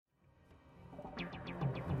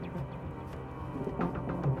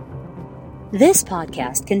This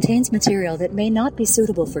podcast contains material that may not be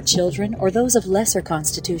suitable for children or those of lesser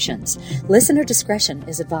constitutions. Listener discretion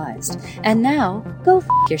is advised. And now, go f***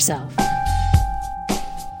 yourself.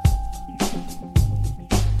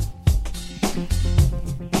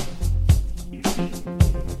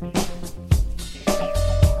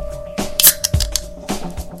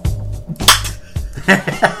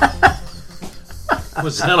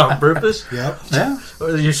 Was that on purpose? Yep. Yeah.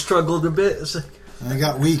 Or you struggled a bit? It's like... I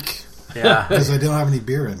got weak. Yeah. Because I don't have any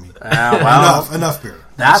beer in me. Well, enough beer.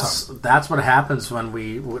 That's what happens when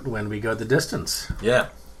we go the distance. Yeah.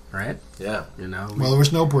 Right? Yeah. You know. Well, there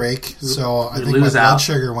was no break, so I think my blood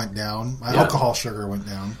sugar went down. My alcohol sugar went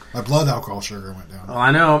down. My blood alcohol sugar went down. Well,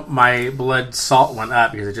 I know my blood salt went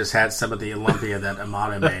up because I just had some of the Olympia that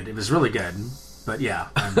Amato made. It was really good. But yeah,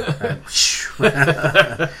 I'm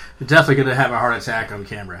definitely going to have a heart attack on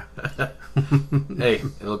camera. Hey,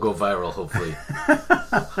 it'll go viral, hopefully.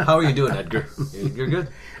 How are you doing, Edgar? You're good?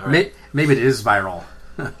 All right. Maybe it is viral.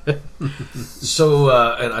 So,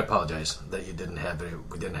 and I apologize that we didn't have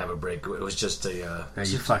a break. It was just a...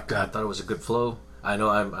 you fucked up. I thought it was a good flow. I know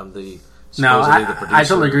I'm the... No, the producer. I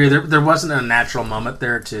totally agree. There wasn't a natural moment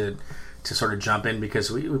there to sort of jump in because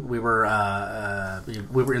we were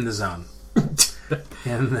in the zone.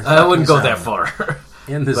 I wouldn't go that far.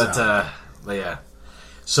 In the zone. But yeah.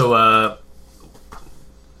 So,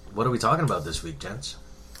 what are we talking about this week, gents?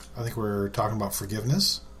 I think we're talking about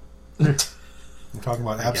forgiveness. We're talking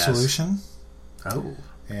about absolution. Oh.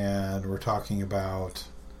 And we're talking about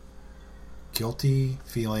guilty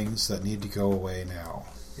feelings that need to go away now.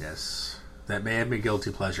 Yes. That may have been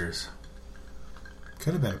guilty pleasures.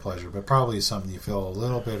 Could have been a pleasure, but probably something you feel a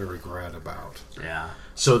little bit of regret about. Yeah.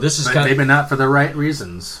 So this is maybe not for the right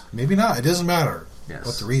reasons. Maybe not. It doesn't matter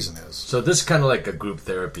what the reason is. So this is kind of like a group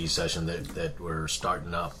therapy session that we're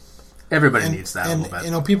starting up. Everybody needs that a little bit.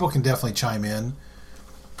 You know, people can definitely chime in.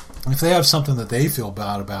 If they have something that they feel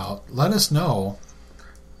bad about, let us know.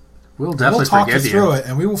 We'll definitely talk forgive you through it,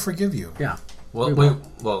 and we will forgive you. Yeah. We'll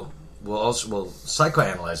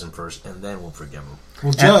psychoanalyze them first, and then we'll forgive them.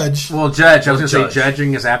 We'll judge. We'll judge. I was going to say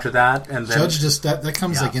judging is after that, and then judge just that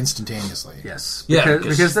comes like instantaneously. Yes. Yeah.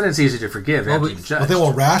 Because then it's easy to forgive after you judge. But then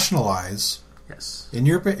we'll rationalize. Yes. In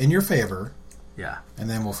your favor. Yeah. And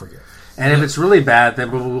then we'll forgive. And if it's really bad, then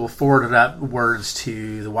we'll forward it upwards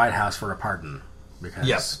to the White House for a pardon.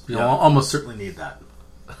 Because you'll almost certainly need that.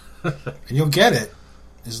 And you'll get it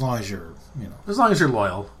as long as you're, as long as you're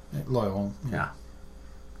loyal. Loyal. Yeah.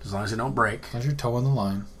 As long as you don't break. As long as you're toeing the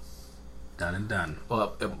line. Done and done.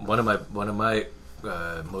 Well, one of my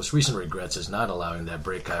most recent regrets is not allowing that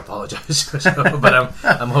break. I apologize, but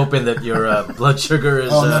I'm hoping that your blood sugar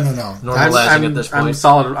is normalizing at this point.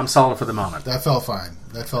 I'm solid for the moment. That felt fine.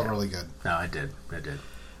 That felt really good. No, I did.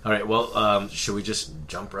 All right. Well, should we just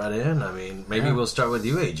jump right in? I mean, maybe we'll start with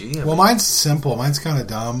you, AG. Mine's simple. Mine's kind of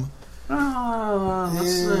dumb. There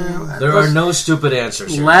are no stupid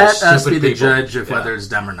answers here. Let us be the judge of whether it's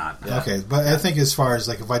dumb or not. Yeah. Okay, but I think as far as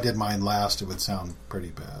if I did mine last, it would sound pretty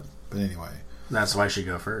bad. But anyway. That's why I should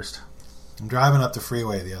go first. I'm driving up the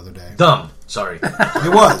freeway the other day. Dumb. Sorry.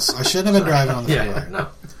 It was. I shouldn't have been driving on the freeway. No.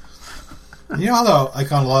 You know how,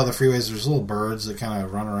 on a lot of the freeways, there's little birds that kind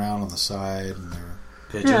of run around on the side, and they're...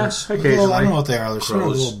 Pigeons? Yeah, occasionally. I don't know what they are. They're sort of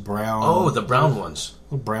little brown... Oh, the brown ones.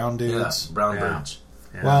 Little brown dudes. Yeah, brown birds.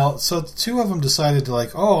 Yeah. Well, so two of them decided to I'm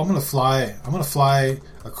going to fly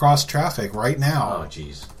across traffic right now. Oh,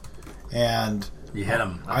 jeez. And you hit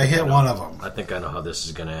them. I hit one of them. I think I know how this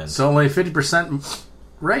is going to end. So only 50%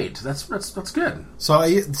 rate. That's good. So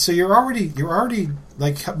you're already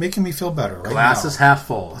making me feel better. Right Glass now. is half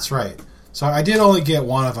full. That's right. So I did only get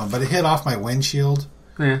one of them, but it hit off my windshield.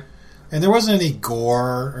 Yeah. And there wasn't any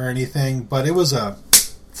gore or anything, but it was a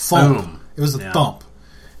thump. Boom. It was a thump.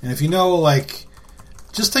 And if you know,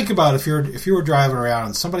 just think about if you were driving around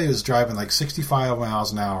and somebody was driving 65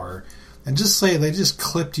 miles an hour, and just say they just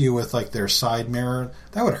clipped you with their side mirror,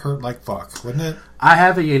 that would hurt like fuck, wouldn't it? I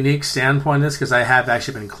have a unique standpoint on this because I have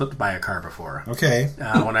actually been clipped by a car before. Okay.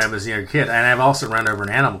 When I was a young kid, and I've also run over an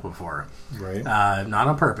animal before. Right. Not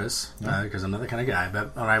on purpose, because I'm not that kind of guy.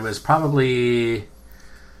 But when I was probably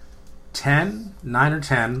 9 or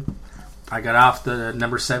 10, I got off the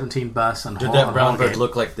number 17 bus on. Did that brown bird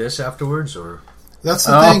look like this afterwards, or? That's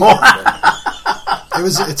the thing.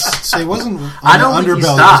 It wasn't on I don't the underbelly. It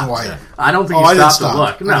stopped. wasn't white. I don't think he stopped to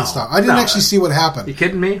look. No, I didn't stop. I didn't actually see what happened. You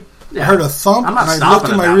kidding me? Yeah. I heard a thump, and I looked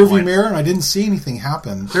in my rearview mirror, and I didn't see anything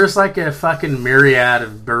happen. There's a fucking myriad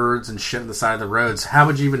of birds and shit on the side of the roads. How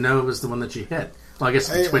would you even know it was the one that you hit? Well, I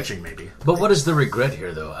guess it's twitching, maybe. But what is the regret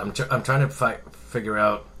here, though? I'm trying to figure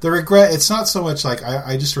out... The regret, it's not so much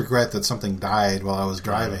I just regret that something died while I was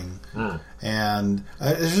driving. And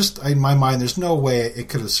it's just, in my mind, there's no way it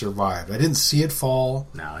could have survived. I didn't see it fall.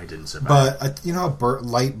 No, it didn't survive. But you know how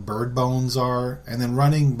light bird bones are? And then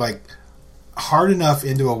running like hard enough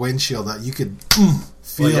into a windshield that you could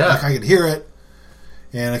feel like I could hear it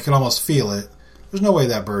and I could almost feel it. There's no way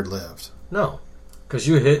that bird lived. No. Because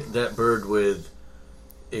you hit that bird with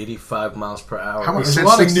 85 miles per hour. There was a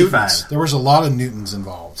lot of newtons. There was a lot of newtons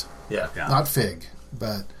involved. Yeah. Not fig,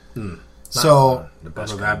 but... So the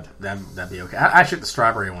best that'd be okay. I shoot the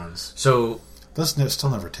strawberry ones. So those still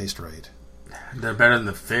never taste right. They're better than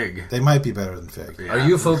the fig. They might be better than fig. Yeah. Are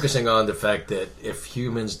you focusing on the fact that if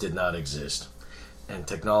humans did not exist and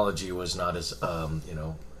technology was not as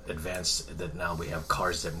advanced, that now we have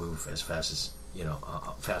cars that move as fast as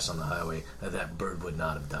fast on the highway, that bird would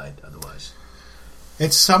not have died otherwise?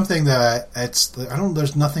 It's something that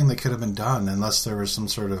there's nothing that could have been done unless there was some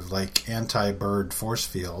sort of like anti-bird force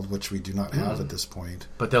field, which we do not have at this point.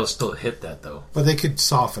 But they'll still hit that though. But they could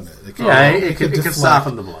soften it. It could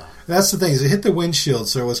soften the blow. That's the thing, is it hit the windshield,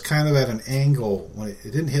 so it was kind of at an angle when it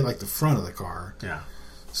didn't hit like the front of the car. Yeah.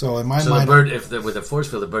 So in my mind, the bird, with a force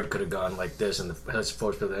field, the bird could have gone like this, and the force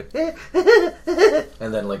field like,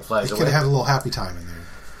 and then like flies away. It could have had a little happy time in there.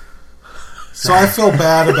 So I feel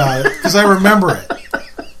bad about it because I remember it.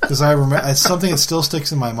 Because it's something that still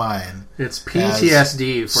sticks in my mind. It's PTSD for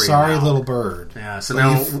you. Sorry, little bird. Yeah. So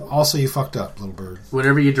now, you fucked up, little bird.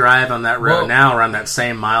 Whenever you drive on that road now, around that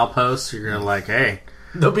same milepost, you're gonna like, hey,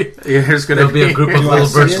 there'll be a group of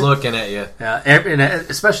little birds looking at you. Yeah, and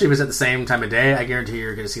especially if it's at the same time of day, I guarantee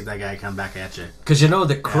you're gonna see that guy come back at you. Because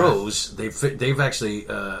the crows, they've actually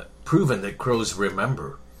proven that crows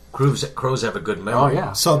remember. Crows have a good memory. Oh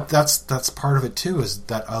yeah. So that's part of it too. Is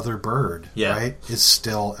that other bird, right? Is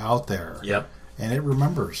still out there. Yep. And it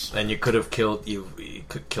remembers. And you could have killed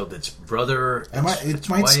its brother. It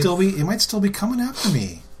might still be coming after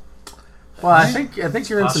me. Well, right? I think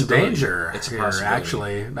you're in some danger here.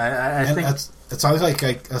 Actually, I think it's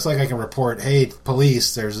like I can report, hey,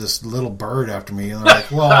 police, there's this little bird after me, and they're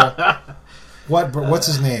like, well. What's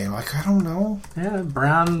his name? Like, I don't know. Yeah,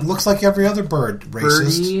 brown. Looks like every other bird.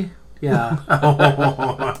 Racist. Birdie. Yeah.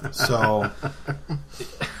 So,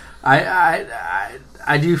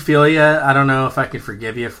 I do feel you. I don't know if I could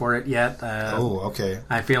forgive you for it yet. Okay.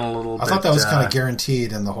 I feel a little. I thought that was kind of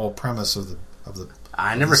guaranteed in the whole premise of the.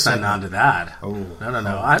 I never signed on to that. Oh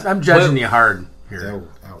no! I'm judging you hard here. Oh,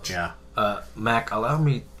 ouch. Yeah. Mac, allow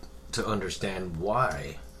me to understand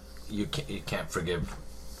why you can't forgive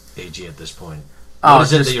AG at this point. What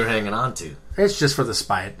is it that you're hanging on to? It's just for the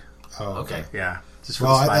spite. Oh, okay. Yeah. Just for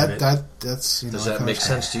the spite of it. That's does that make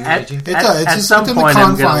sense to you, AG? It does. It's just within the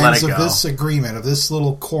confines of this agreement, of this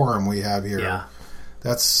little quorum we have here. Yeah.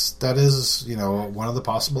 That is one of the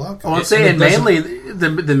possible outcomes. Well, I'd say mainly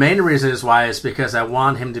the main reason is because I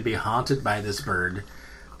want him to be haunted by this bird.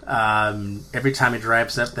 Every time he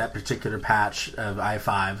drives up that particular patch of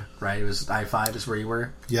I-5, right? It was I-5 is where you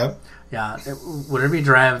were? Yep. Yeah. Whenever you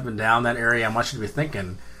drive down that area, I want you to be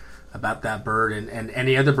thinking about that bird and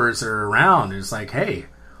any other birds that are around. It's like, hey,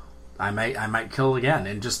 I might kill again.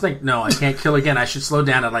 And just think, no, I can't kill again. I should slow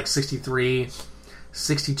down at like 63,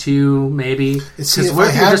 62 maybe. Because if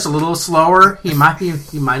you're just a little slower, he might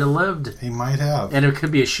have lived. He might have. And it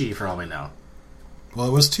could be a she for all we know. Well,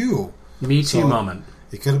 it was two. Me too moment.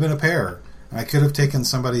 It could have been a pair. I could have taken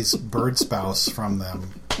somebody's bird spouse from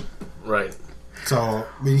them. Right. So,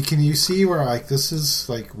 I mean, can you see where this is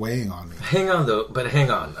weighing on me? Hang on,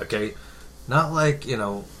 okay? Not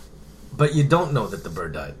but you don't know that the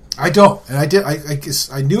bird died. I don't, and I did.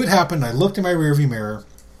 I knew it happened. I looked in my rearview mirror.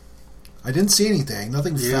 I didn't see anything.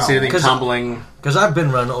 Nothing. You didn't see anything tumbling. Because I've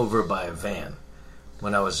been run over by a van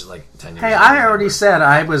when I was 10 years old. Hey, I already said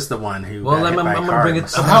I was the one who. Well, I'm going to bring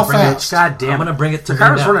it. How fast? God damn! I'm going to bring it to the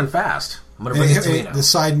car was running fast. I'm going to bring it to me now. The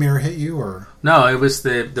side mirror hit you, or no? It was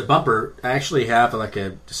the bumper. I actually have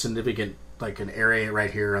a significant an area right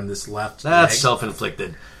here on this left. That's leg.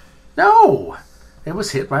 Self-inflicted. No, it was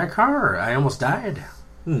hit by a car. I almost died.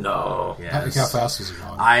 No. Yes. How fast was it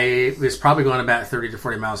going? I was probably going about 30 to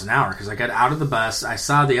 40 miles an hour because I got out of the bus. I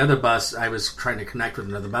saw the other bus. I was trying to connect with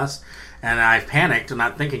another bus, and I panicked,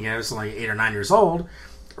 not thinking I was only 8 or 9 years old.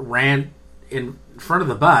 Ran in front of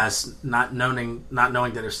the bus, not knowing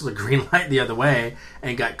that there's still a green light the other way,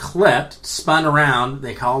 and got clipped, spun around.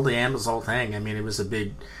 They called the ambulance, the whole thing. I mean, it was a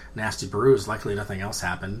big, nasty bruise. Luckily, nothing else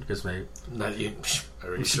happened because I'm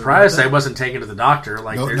surprised I wasn't taken to the doctor.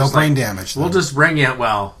 No brain damage. We'll just bring you.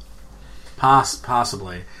 Well,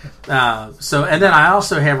 possibly. So, and then I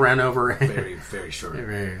also have run over. Very, very sure.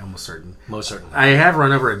 Very, almost certain. Most certainly. I have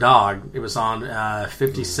run over a dog. It was on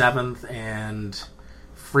 57th and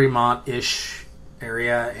Fremont-ish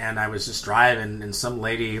area, and I was just driving, and some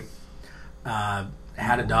lady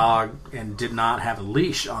had a dog and did not have a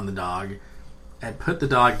leash on the dog. Had put the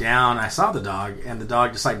dog down. I saw the dog, and the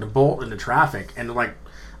dog decided to bolt into traffic. And like,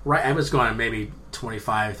 right, I was going maybe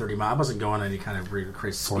 25, 30 miles. I wasn't going any kind of really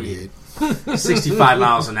crazy speed. 65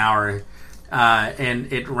 miles an hour.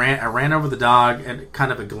 And I ran over the dog at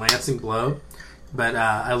kind of a glancing blow. But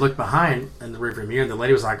I looked behind in the rearview mirror, and the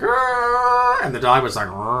lady was like, "Arr!" And the dog was like,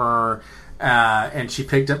 "Arr!" And she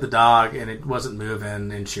picked up the dog, and it wasn't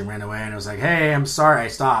moving, and she ran away. And I was like, "Hey, I'm sorry." I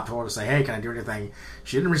stopped. I wanted to say, "Hey, can I do anything?"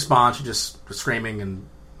 She didn't respond. She just was screaming and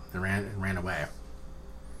ran away.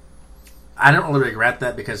 I don't really regret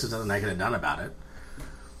that because there's nothing I could have done about it.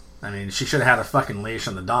 I mean, she should have had a fucking leash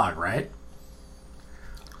on the dog, right?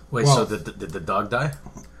 Wait, Well, so did the dog die?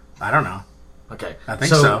 I don't know. Okay, I think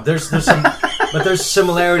so. There's some, but there's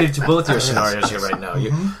similarity to both your scenarios here right now.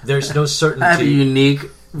 There's no certainty. I have a unique.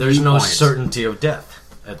 There's no viewpoint. certainty of death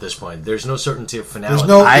at this point. There's no certainty of finality.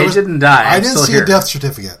 I didn't die. I I'm didn't still see here. a death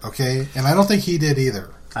certificate, okay? And I don't think he did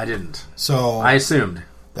either. I didn't. So I assumed.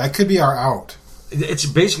 that could be our out. It's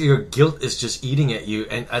basically your guilt is just eating at you,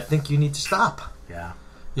 and I think you need to stop. Yeah.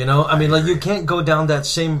 You know, I mean, like you can't go down that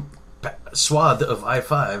same swath of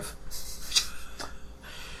I-5.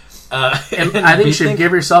 And I think you should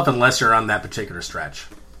give yourself a lesser on that particular stretch.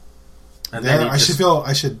 And then I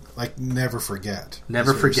should like never forget.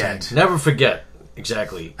 Never is what you're forget. saying. Never forget.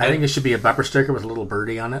 Exactly. I think it should be a bumper sticker with a little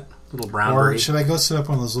birdie on it, little brown Or birdie. should I go sit up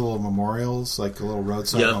on those little memorials, like a little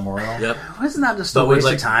roadside memorial? Yep. Isn't that just a But with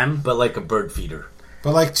waste of time? But like a bird feeder.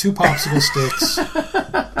 But like 2 popsicle sticks.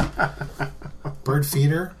 Bird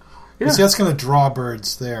feeder? Yeah. See, that's going to draw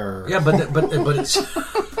birds there. Yeah, but it's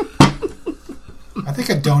I think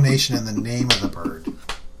a donation in the name of the bird.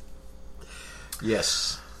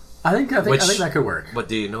 yes. I think that could work. But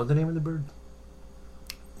do you know the name of the bird?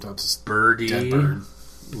 That's Birdie, dead bird.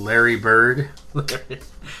 Larry Bird.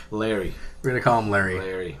 Larry. We're gonna call him Larry.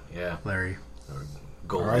 Larry. Yeah. Larry. Or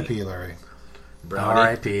Goldie. R.I.P. Larry. Brownie.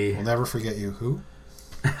 R.I.P. We'll never forget you. Who?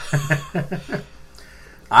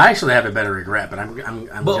 I actually have a better regret, but I'm.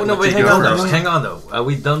 Well, gonna no, let wait, you hang go on, though. first. Hang on, though. Are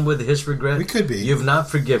we done with his regret? We could be. You've not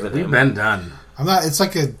forgiven We've him. been done. I'm not. It's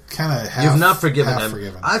like a kind of half. You've not forgiven half him.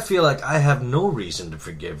 Forgiven. I feel like I have no reason to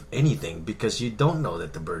forgive anything because you don't know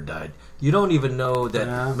that the bird died. You don't even know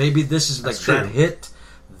that maybe this is like That's true. that hit.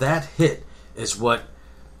 That hit is what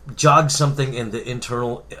jogged something in the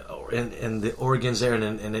internal, in the organs there,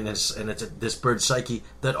 and it's this bird's psyche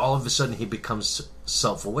that all of a sudden he becomes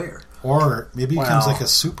self-aware. Or maybe he becomes Wow. like a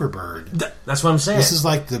super bird. That's what I'm saying. This is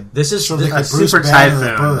like the. This is sort of the- like a the Bruce super Banner of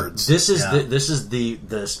typhoon. birds. This is Yeah.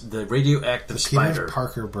 the radioactive Peter spider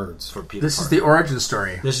Parker birds. for Peter This is Parker. the origin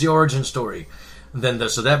story. This is the origin story. Then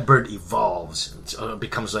so that bird evolves,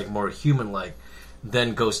 becomes like more human-like,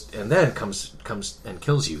 then goes and then comes and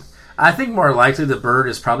kills you. I think more likely the bird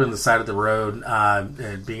is probably on the side of the road,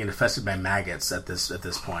 being infested by maggots at this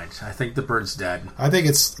point. I think the bird's dead. I think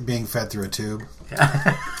it's being fed through a tube.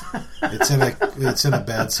 It's in a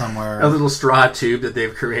bed somewhere. A little straw tube that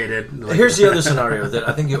they've created. Like, Here's the other scenario that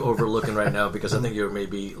I think you're overlooking right now because I think you're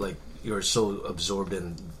maybe like you're so absorbed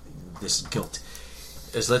in this guilt.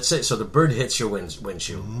 Is let's say so the bird hits your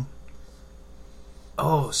windshield. Mm-hmm.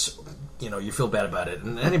 Oh, so, you feel bad about it,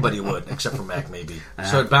 and anybody would except for Mac maybe.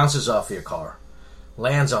 So it bounces off your car,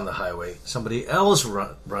 lands on the highway. Somebody else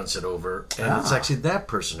runs it over, and it's actually that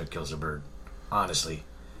person who kills a bird. Honestly,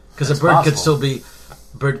 because a bird could possible. still be.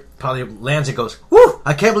 Bird probably lands and goes, "Woo!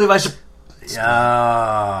 I can't believe I should."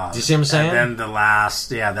 Yeah. Do you see what I'm saying? And then the last,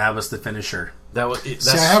 that was the finisher. That was.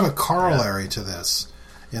 See, I have a corollary to this.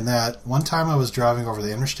 In that one time I was driving over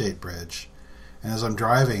the interstate bridge, and as I'm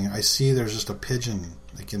driving, I see there's just a pigeon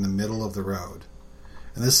like in the middle of the road,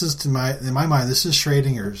 and this is in my mind, this is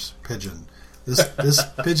Schrodinger's pigeon. This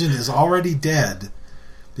pigeon is already dead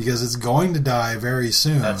because it's going to die very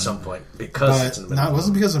soon at some point because it's in the middle. It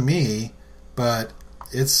wasn't because of me, but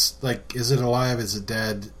it's like, is it alive? Is it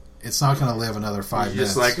dead? It's not going to live another 5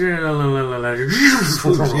 minutes. Just like, yeah,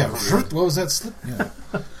 what was that slip? Yeah.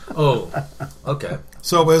 Oh, okay.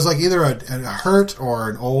 So it was like either a hurt or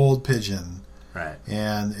an old pigeon, right.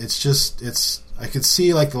 and I could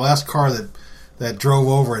see like the last car that drove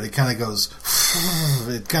over it. It kind of goes,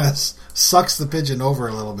 it kind of sucks the pigeon over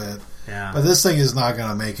a little bit. Yeah. But this thing is not going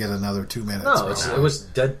to make it another 2 minutes. No, it was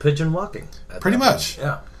dead pigeon walking. Pretty much.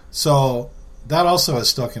 Yeah. So that also is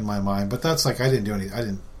stuck in my mind. But that's like I didn't do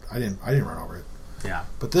anything. I didn't run over it. Yeah.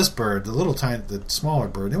 But this bird, the smaller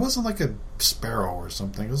bird, it wasn't like a sparrow or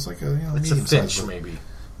something. It was like a It's a medium-sized finch, bird. maybe.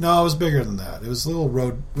 No, it was bigger than that. It was a little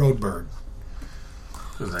road bird.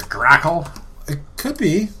 It was a grackle. It could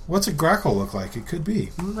be. What's a grackle look like? It could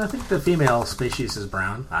be. I think the female species is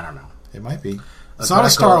brown. I don't know. It might be. It's not a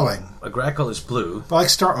starling. A grackle is blue. But like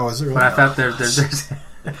oh, is it really? But I thought there's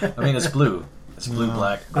I mean, it's blue. It's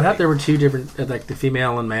blue-black. I thought there were two different, like the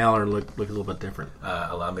female and male look a little bit different.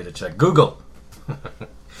 Allow me to check. Google.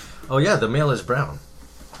 Oh, yeah, the male is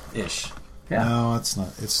brown-ish. Yeah. No, it's not.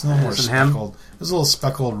 It's no more speckled. It's a little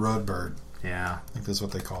speckled road bird. Yeah. I think that's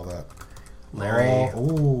what they call that. Larry.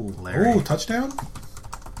 Larry. Ooh, touchdown?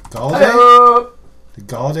 Galladay? Hello. Did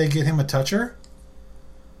Galladay get him a toucher?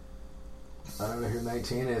 I don't know who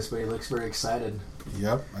 19 is, but he looks very excited.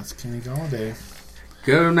 Yep, that's Kenny Galladay.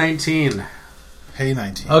 Go 19. Hey,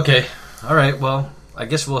 19. Okay. All right, well, I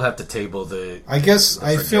guess we'll have to table the... I guess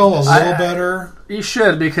I feel a little better. You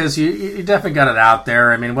should, because you definitely got it out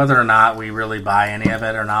there. I mean, whether or not we really buy any of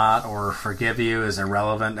it or not, or forgive you is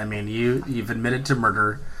irrelevant. I mean, you've admitted to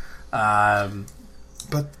murder.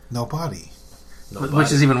 But no body.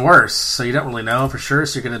 Which is even worse. So you don't really know for sure,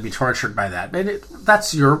 so you're going to be tortured by that.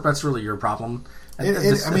 That's really your problem.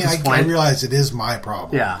 I realize it is my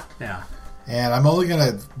problem. Yeah. And I'm only going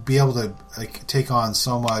to be able to take on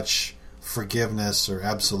so much forgiveness or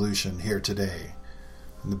absolution here today.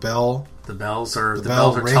 And the bells are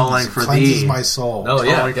tolling for cleanses thee. My soul. Oh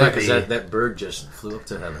yeah, because that bird just flew up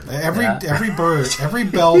to heaven. Every bird, every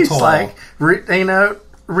bell He's toll. like,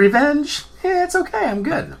 revenge. Yeah, it's okay. I'm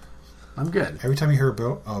good. Every time you hear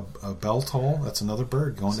a bell toll, that's another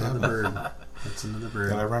bird going to heaven. That's another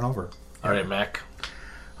bird that I run over. All right, Mac.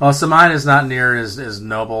 Well, so mine is not near as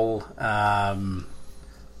noble.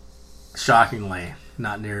 Shockingly,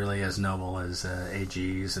 not nearly as noble as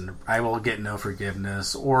AG's, and I will get no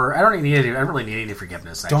forgiveness, or I don't really need any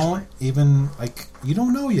forgiveness. Actually. Don't even you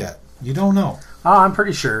don't know yet. You don't know. Oh, I'm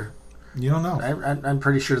pretty sure. You don't know. I'm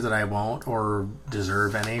pretty sure that I won't or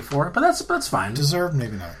deserve any for it, but that's fine. Deserve,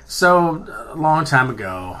 maybe not. So, a long time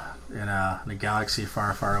ago, in a galaxy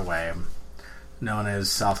far, far away, known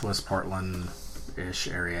as Southwest Portland-ish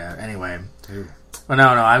area. Anyway. Ew. Well, no,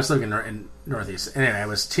 I was living in Northeast. Anyway, I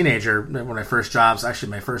was a teenager. One of my first jobs,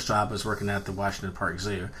 my first job was working at the Washington Park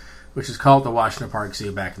Zoo, which is called the Washington Park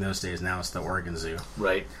Zoo back in those days. Now it's the Oregon Zoo.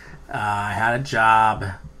 Right. I had a job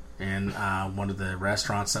in one of the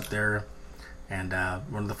restaurants up there, and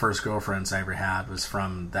one of the first girlfriends I ever had was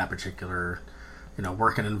from that particular,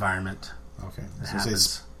 working environment. Okay,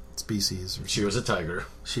 so species. She was a tiger.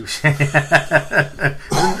 She was. It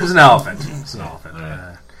was an elephant. It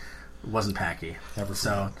Right. It wasn't Packy. Never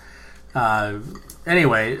so.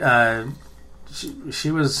 Anyway,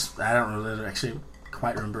 she was. I don't really actually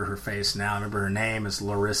quite remember her face now. I remember her name is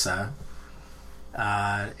Larissa,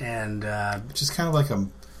 and which is kind of like a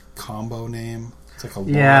combo name. It's like a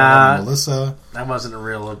Laura and Melissa. I wasn't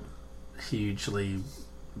real hugely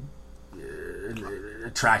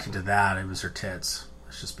attracted to that. It was her tits.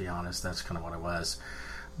 Let's just be honest. That's kind of what it was.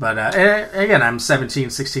 But again, I'm 17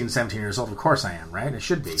 years old. Of course I am, right? It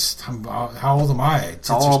should be. How old am I? It's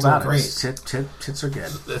all about great. Tits are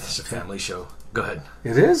good. This is a family show. Go ahead.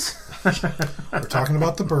 It is? We're talking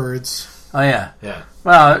about the birds. Oh, yeah. Yeah.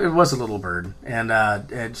 Well, it was a little bird. And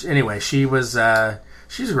anyway, she's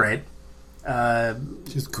great.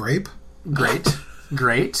 She's grape?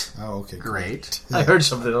 Great. Oh, okay. Great. I heard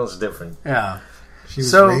something else different. Yeah. She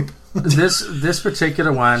was grape? this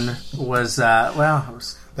particular one was, that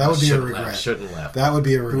would be a regret. Shouldn't laugh. That would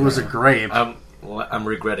be a regret. It was a grape. I'm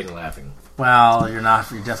regretting laughing. Well, you're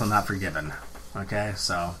definitely not forgiven. Okay,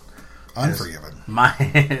 so Unforgiven.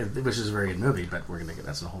 Which is a very good movie, but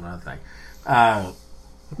that's a whole other thing.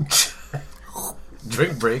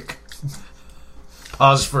 Drink break.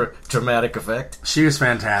 Pause for dramatic effect. She was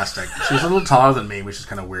fantastic. She was a little taller than me, which is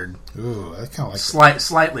kind of weird. Ooh, I kind of like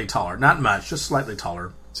slightly taller, not much, just slightly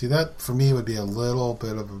taller. See, that for me would be a little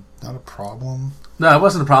bit of not a problem. No, it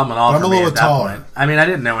wasn't a problem at all. But I'm for a me little at that taller. Point. I mean, I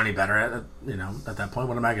didn't know any better at that point.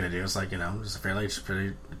 What am I going to do? It's like just a fairly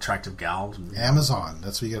attractive gal. Amazon.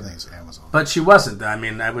 That's what you got to think is Amazon. But she wasn't. I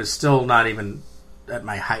mean, I was still not even at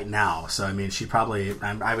my height now. So I mean,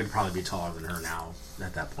 I would probably be taller than her now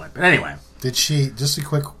at that point. But anyway. Did she, just a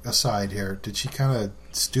quick aside here, did she kind of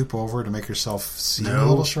stoop over to make herself seem No. a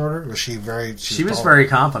little shorter? Was she very... She was very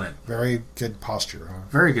confident. Very good posture, huh?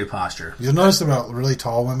 Very good posture. You'll notice about really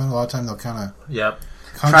tall women, a lot of times they'll kind of Yep.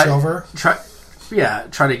 hunch over. Try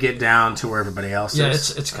to get down to where everybody else Yeah,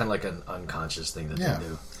 is. it's kind of like an unconscious thing that Yeah. they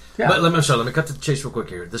do. Yeah. But let me cut to the chase real quick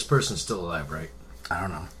here. This person's still alive, right? I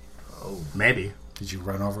don't know. Oh. Maybe. Did you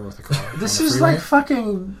run over with a car? This on the is freeway? like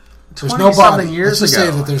fucking There's no 20-something body. years Let's just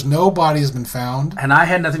ago. say that there's no body has been found. And I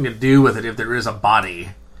had nothing to do with it if there is a body.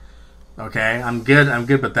 Okay? I'm good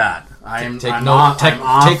with that.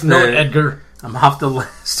 Take note, Edgar. I'm off the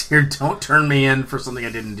list here. Don't turn me in for something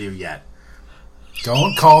I didn't do yet.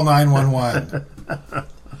 Don't call 911.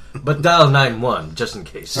 But dial 911 just in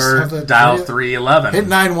case. Or dial 311. Hit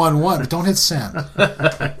 911, but don't hit send.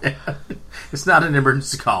 It's not an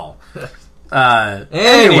emergency call. Anyway.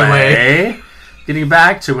 Anyway, getting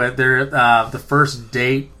back to it, the first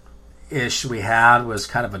date-ish we had was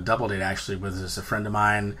kind of a double date, actually, with just a friend of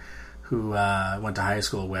mine who went to high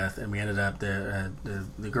school with, and we ended up,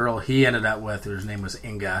 the girl he ended up with, whose name was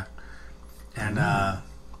Inga, and,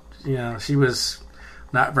 she was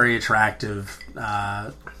not very attractive,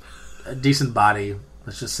 a decent body,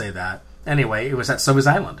 let's just say that. Anyway, it was at Sovi's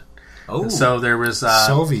Island. Oh, and so there was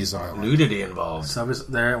Sovi's Island. nudity involved. Sovi's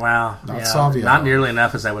there. Well, Not Soviet not Island. nearly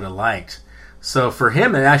enough as I would have liked. So for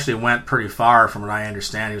him, it actually went pretty far, from what I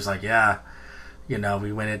understand. He was like, "Yeah,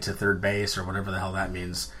 we went into third base or whatever the hell that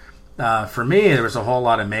means." For me, there was a whole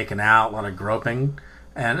lot of making out, a lot of groping,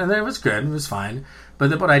 and it was good. It was fine.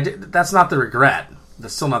 But what I did, that's not the regret.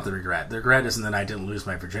 That's still not the regret. The regret isn't that I didn't lose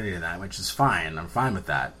my virginity to that, which is fine. I'm fine with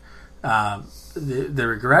that. The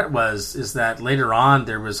regret is that later on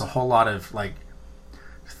there was a whole lot of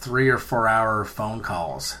 3 or 4 hour phone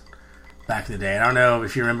calls back in the day. I don't know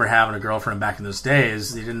if you remember having a girlfriend back in those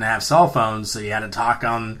days. You didn't have cell phones, so you had to talk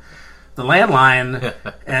on the landline,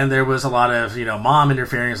 and there was a lot of mom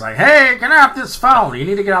interfering. It's like, "Hey, get off this phone! You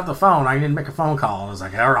need to get off the phone. I need to make a phone call." And I was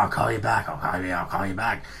like, "All right, I'll call you back. I'll call you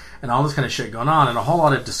back." And all this kind of shit going on, and a whole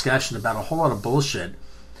lot of discussion about a whole lot of bullshit.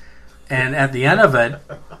 And at the end of it,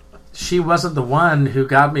 she wasn't the one who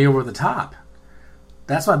got me over the top.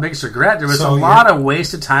 That's my biggest regret. There was a lot of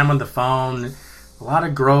wasted time on the phone, a lot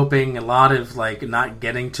of groping, a lot of not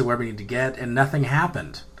getting to where we need to get, and nothing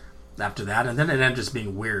happened after that. And then it ended up just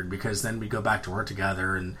being weird, because then we go back to work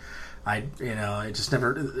together, and it just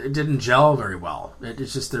it didn't gel very well.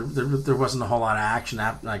 It's just there wasn't a whole lot of action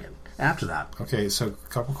after that. Okay, so a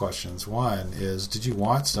couple questions. One is, did you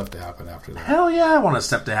want stuff to happen after that? Hell yeah, I want a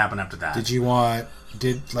step to happen after that.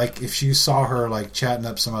 If you saw her chatting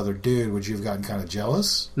up some other dude, would you have gotten kind of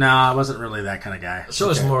jealous? No, I wasn't really that kind of guy. So it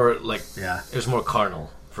was more it was more carnal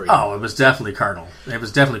for you. Oh, it was definitely cardinal. It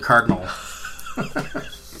was definitely cardinal.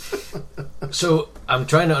 So I'm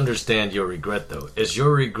trying to understand your regret, though. Is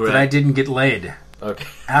your regret that I didn't get laid? Okay.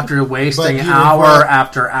 After wasting But you hour regret-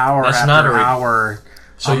 after hour That's after not a hour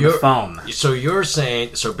on the phone. So you're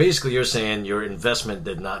saying, basically you're saying your investment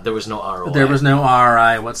there was no ROI. There was no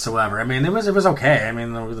ROI whatsoever. I mean, it was okay. I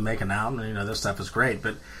mean, we were making out, and this stuff was great,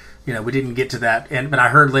 but we didn't get to that. But I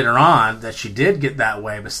heard later on that she did get that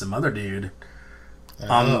way with some other dude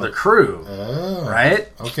on the crew, right?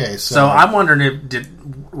 Okay, so I'm wondering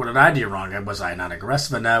what did I do wrong? Was I not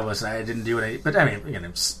aggressive enough? I didn't do it? But I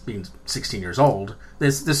mean, being 16 years old,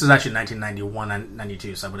 this is actually 1991,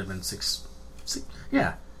 92, so I would have been 16.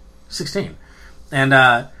 And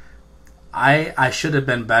I should have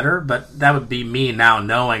been better, but that would be me now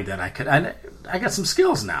knowing that I could. I got some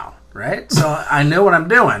skills now, right? So I know what I'm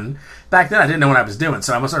doing. Back then, I didn't know what I was doing,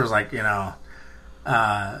 so I was like, could have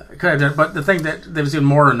done. But the thing that was even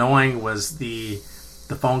more annoying was the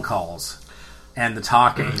phone calls and the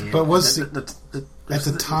talking. But was at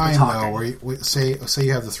the time though, where say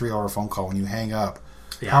you have the 3 hour phone call, when you hang up,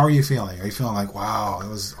 how are you feeling? Are you feeling like, wow, it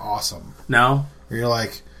was awesome? No. Or you're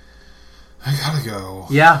like, I gotta go.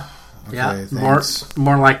 Yeah. Okay, yeah. thanks.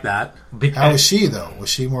 More like that. How was she though? Was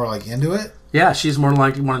she more into it? Yeah, she's more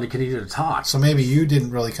like wanted to continue to talk. So maybe you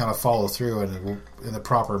didn't really kind of follow through in the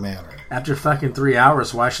proper manner. After fucking 3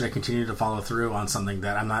 hours, why should I continue to follow through on something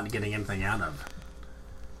that I'm not getting anything out of?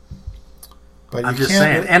 But I'm just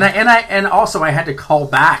saying, and also I had to call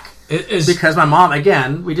back because my mom,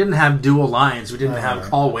 again, we didn't have dual lines, we didn't have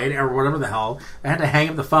call wait or whatever the hell. I had to hang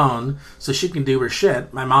up the phone so she can do her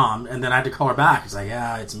shit, my mom, and then I had to call her back. It's like,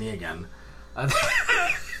 yeah, it's me again. I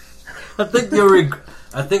think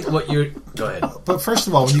what you're. Go ahead. But first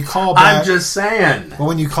of all, when you call back, I'm just saying. But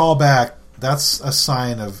when you call back, that's a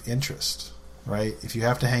sign of interest, right? If you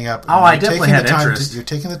have to hang up, I definitely had interest. You're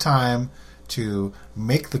taking the time to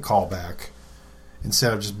make the call back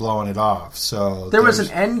instead of just blowing it off. So there was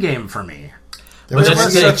an end game for me. There was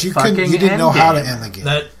you didn't know how to end the game.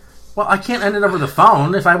 Well, I can't end it over the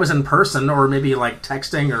phone. If I was in person or maybe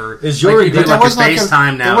texting or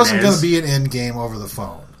FaceTime now, there wasn't going to be an end game over the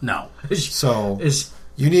phone. No. So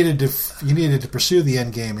you needed to pursue the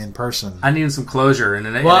end game in person. I needed some closure, and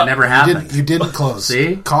it never happened. You didn't close.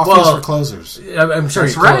 See, coffee's for closers. I'm sure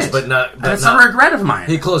he closed, but not. That's a regret of mine.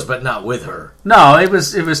 He closed, but not with her. No, it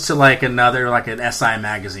was to an SI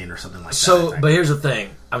magazine or something like that. So, but here's the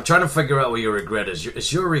thing: I'm trying to figure out what your regret is.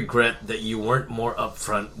 Is your regret that you weren't more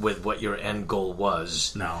upfront with what your end goal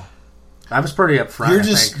was? No. I was pretty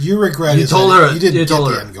upfront. You regret You it. told her- You didn't you get told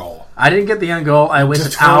the her. end goal. I didn't get the end goal. I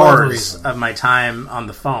wasted For whatever hours reason. of my time on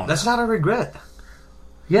the phone. That's not a regret.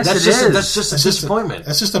 yes, That's it just is. that's just a disappointment.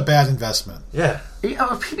 That's just a bad investment. Yeah.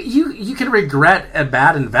 You can regret a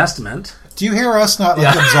bad investment. Do you hear us not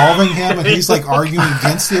Yeah. absolving him, and he's like arguing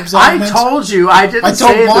against the I absolvement? told you I didn't. I say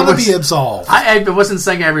don't want to there was- be absolved. I wasn't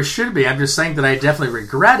saying I ever should be. I'm just saying that I definitely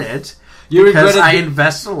regret it You because regretted I the-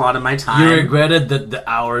 invested a lot of my time. You regretted the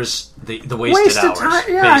hours, the wasted Wasted hours. time.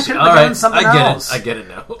 Yeah, I basically. could've done something I get else. it. I get it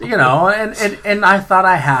now. You know, and I thought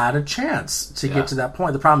I had a chance to Yeah. get to that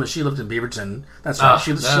point. The problem is she lived in Beaverton. That's right.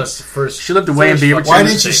 That was the first. she lived away in first Beaverton. fucking Why didn't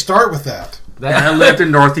you mistake. start with that? And I lived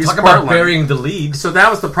in Northeast Talk about Portland. burying the lead. So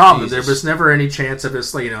that was the problem. Jesus. There was never any chance of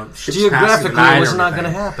us, ships passing Geographically, the night it was or not anything.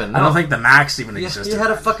 going to happen. I don't no. think the max even You existed.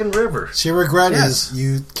 had a fucking river. See, regret Yes. is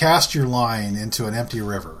you cast your line into an empty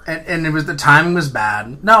river. and it was the timing was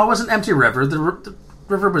bad. No, it wasn't empty river. The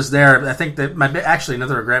river was there. I think that actually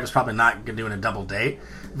another regret was probably not doing a double date.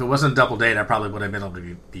 If it wasn't a double date, I probably would have been able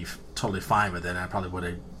to be totally fine with it. I probably would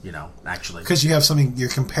have, actually. Because you have something, you're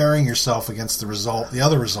comparing yourself against the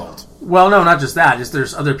other result. Well, no, not just that. Just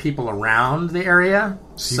there's other people around the area,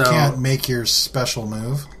 So you can't make your special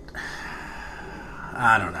move.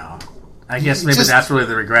 I don't know. I guess You maybe just- that's really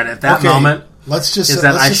the regret at that Okay, moment. Let's just Is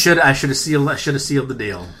that let's I just- should have sealed the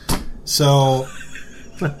deal. So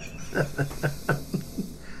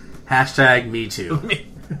Hashtag me too.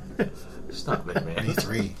 Stop it, man.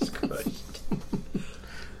 E3.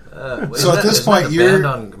 So at this point, you're- banned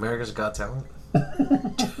on America's Got Talent. Oh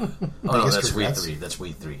no, Biggest that's We regrets? 3. That's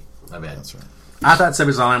We 3. My bad. That's right. I thought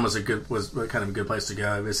Sebby's Island was kind of a good place to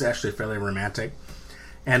go. It was actually fairly romantic,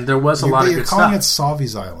 and there was a lot of You're good calling stuff. it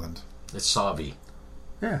Savi's Island. It's Savi.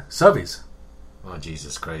 Yeah, Subbies Oh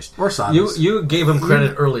Jesus Christ! or Subbies. You gave him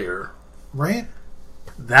credit earlier. Right?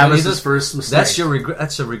 That No, was he his does- first mistake. That's your regret.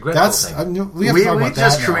 That's a regretful That's thing. we have to talk we about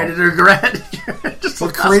just that now. created a regret. Just We're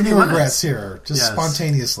the last creating few minutes. regrets here, just Yes.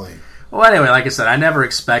 spontaneously. Well, anyway, like I said, I never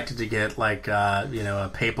expected to get a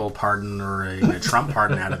papal pardon or a Trump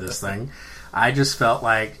pardon out of this thing. I just felt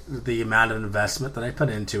like the amount of investment that I put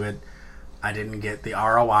into it, I didn't get the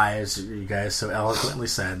ROI, as you guys so eloquently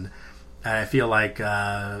said. I feel like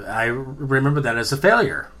I remember that as a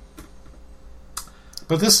failure.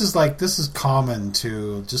 But this is common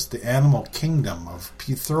to just the animal kingdom. Of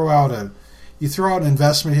you throw out an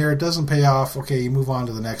investment here, it doesn't pay off. Okay, you move on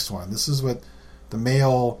to the next one. This is what the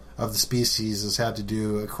male of the species has had to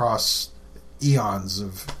do across eons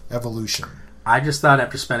of evolution. I just thought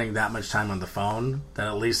after spending that much time on the phone that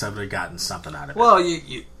at least I would have gotten something out of it. Well,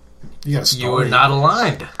 You got a you were story. not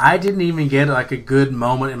aligned. I didn't even get like a good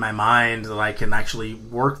moment in my mind that I can actually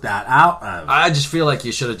work that out of. I just feel like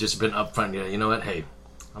you should have just been upfront. You know what? Hey,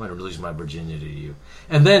 I'm going to lose my virginity to you,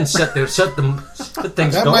 and then set the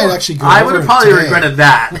things That going. might actually go I over would have probably today. regretted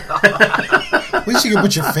that. At least you can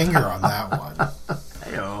put your finger on that one.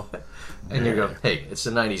 Ayo. And you go, hey, it's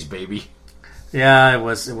the '90s, baby. Yeah, it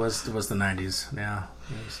was the 90s. Yeah,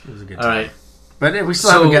 it was a good time. All right. But we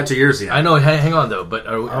still haven't got 2 years yet. I know. Hang on, though. But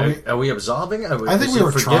Are are we absolving? I think we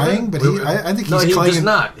were trying, but I think he's he clinging. does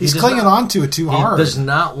not. He's He does clinging not. on to it too He hard. does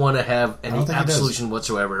not want to have any don't think he does. absolution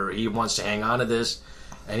whatsoever. He wants to hang on to this,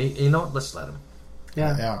 and you know what? Let's let him.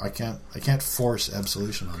 Yeah. Yeah, I can't force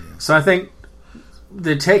absolution on you. So I think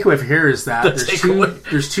the takeaway from here is that takeaway.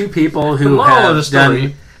 there's two people The who moral of the have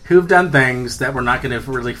story. who've done things that we're not going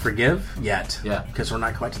to really forgive yet. Yeah. Because we're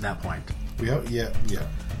not quite to that point. Yeah.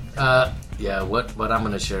 Yeah. What I'm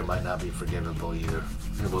going to share might not be forgivable either.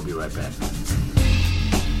 And we'll be right back.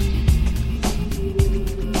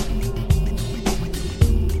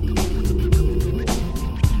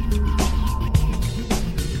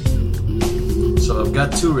 So I've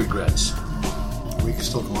got 2 regrets. Are we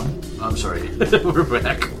still going? I'm sorry. We're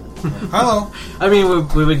back. Hello. I mean,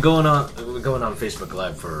 we've been going on Facebook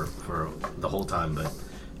Live for the whole time, but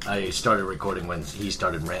I started recording when he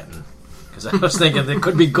started ranting because I was thinking there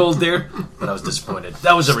could be gold there, but I was disappointed.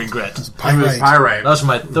 That was a regret. Pyrite. Pyrite That was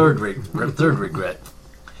my third regret.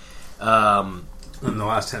 in the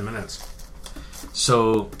last 10 minutes.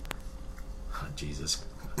 So, Jesus.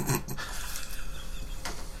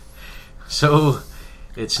 So,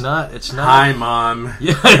 it's not. Hi, Mom.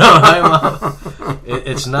 Yeah, I know. Hi, Mom.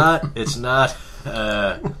 It's not.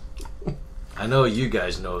 I know you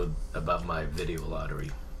guys know about my video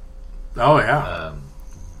lottery. Oh, yeah.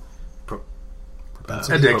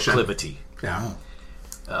 Addiction. Proclivity. Yeah.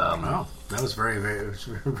 Wow. That was very, very,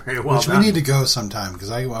 very well Which we done. need to go sometime because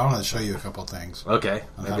I want to show you a couple things. Okay,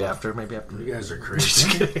 maybe Uh-huh. after. You guys are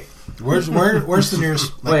crazy. Where's the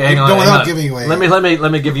nearest? Wait, hang on. Without giving away.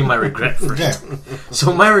 Let me give you my regret first. Okay.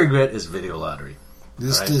 So my regret is video lottery.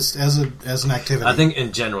 Just as an activity. I think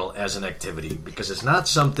in general as an activity, because it's not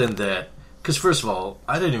something that. Because first of all,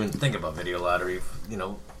 I didn't even think about video lottery.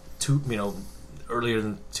 Earlier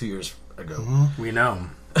than 2 years ago. Mm-hmm. We know.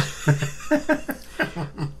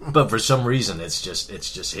 But for some reason, it's just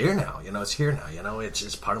here now. It's here now.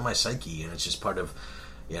 It's part of my psyche, and it's just part of.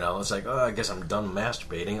 It's like, oh, I guess I'm done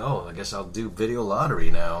masturbating. Oh, I guess I'll do video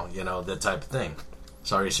lottery now. That type of thing.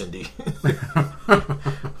 Sorry, Cindy.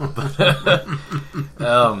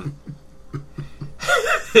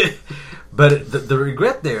 But the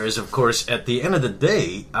regret there is, of course, at the end of the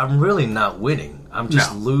day, I'm really not winning. I'm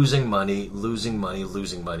just losing money.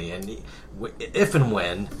 And if and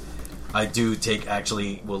when I do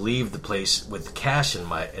will leave the place with cash in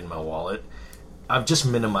my wallet, I've just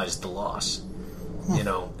minimized the loss. At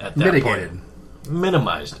that mitigated. point.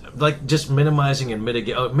 Minimized. Like, just minimizing and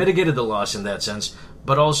mitigated the loss in that sense,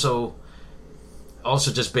 but also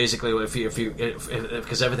just basically if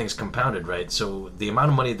because everything's compounded, right? So the amount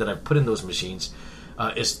of money that I put in those machines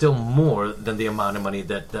is still more than the amount of money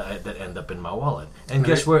that end up in my wallet. And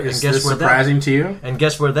guess where? Is this surprising to you? And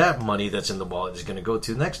guess where that money that's in the wallet is going to go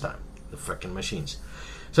to next time? The frickin' machines.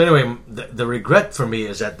 So anyway, the regret for me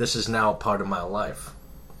is that this is now part of my life.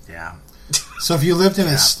 Yeah. So if you lived in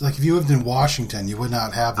if you lived in Washington, you would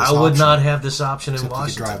not have this. I would not have this option in Washington.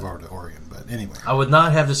 You could drive over to Oregon, but anyway, I would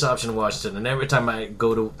not have this option in Washington. And every time I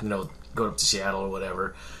go up to Seattle or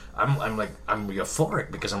whatever, I'm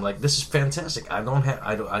euphoric because I'm like, this is fantastic. I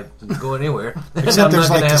go anywhere. Except there's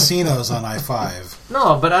like casinos on I-5.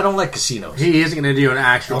 No, but I don't like casinos. He isn't going to do an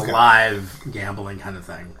actual live gambling kind of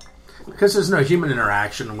thing. Because there's no human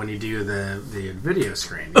interaction when you do the video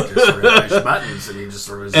screen. You just sort of push buttons and you just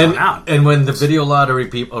sort of zone out. And when the video lottery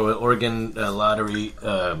people, or Oregon Lottery,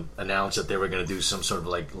 announced that they were going to do some sort of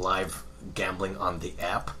like live gambling on the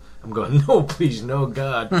app, I'm going, no, please, no,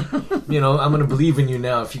 God. I'm going to believe in you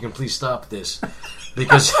now if you can please stop this.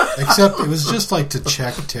 Because except it was just like to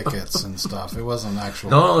check tickets and stuff. It wasn't actual.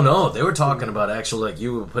 No, they were talking about actual, like,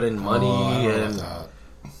 you would put in money and...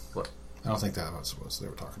 I don't think that was what they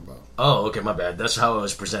were talking about. Oh, okay, my bad. That's how it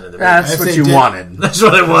was presented to me. That's what you wanted. That's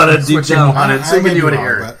what I wanted. That's what you wanted. So you would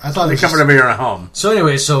hear. I thought they covered over here at home. So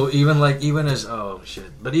anyway, even as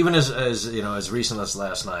as recent as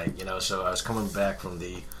last night, so I was coming back from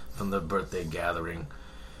the birthday gathering,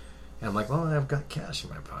 and I'm like, well, I've got cash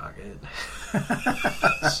in my pocket.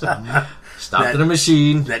 So, stopped at a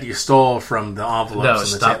machine that you stole from the envelopes. No,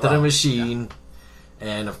 stopped at a machine. Yeah.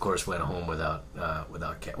 And of course, went home without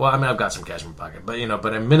cash. Well, I mean, I've got some cash in my pocket, but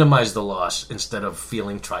I minimized the loss instead of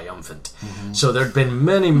feeling triumphant. Mm-hmm. So there'd been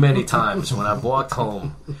many, many times when I've walked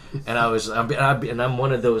home, and I'm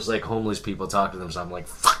one of those like homeless people talking to them. So I'm like,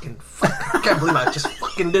 fucking, I can't believe I just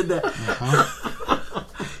fucking did that. Mm-hmm.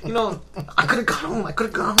 I could have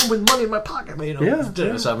gone home with money in my pocket.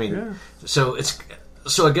 So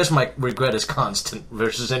so I guess my regret is constant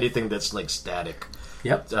versus anything that's like static.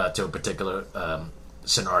 Yep. To a particular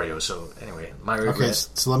scenario. So anyway, my regret. Okay,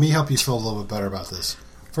 so let me help you feel a little bit better about this.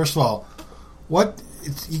 First of all,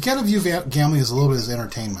 you got to view gambling as a little bit as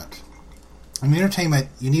entertainment. I mean, entertainment,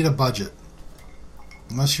 you need a budget.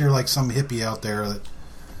 Unless you're like some hippie out there that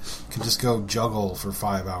can just go juggle for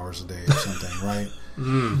 5 hours a day or something, right?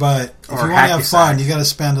 But if you want to have fun, you got to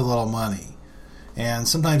spend a little money. And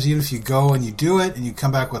sometimes even if you go and you do it and you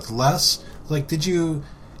come back with less, like, did you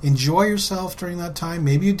enjoy yourself during that time?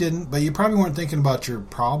 Maybe you didn't, but you probably weren't thinking about your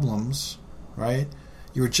problems, right?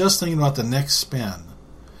 You were just thinking about the next spin.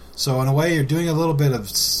 So in a way, you're doing a little bit of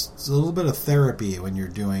therapy when you're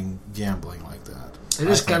doing gambling like that. It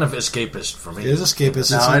is kind of escapist for me. It is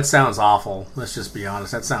escapist. No, it sounds awful. Let's just be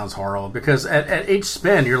honest. That sounds horrible. Because at each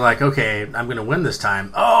spin, you're like, okay, I'm going to win this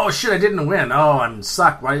time. Oh, shit, I didn't win. Oh, I'm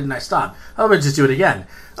sucked. Why didn't I stop? Oh, let me just do it again.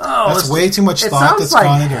 Oh, that's way too much thought that's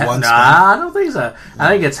gone into one spin. I don't think so. I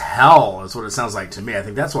think it's hell is what it sounds like to me. I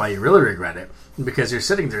think that's why you really regret it. Because you're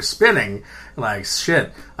sitting there spinning like,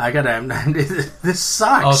 shit, this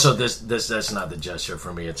sucks. Also, that's not the gesture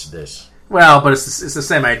for me. It's this. Well, but it's the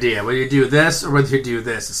same idea. Whether you do this or whether you do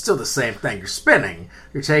this, it's still the same thing. You're spinning.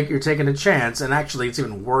 You're taking a chance, and actually it's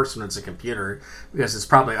even worse when it's a computer because it's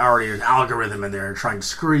probably already an algorithm in there trying to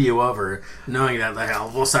screw you over, knowing that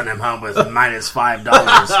we'll send him home with minus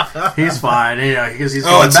 $5. He's fine, because he's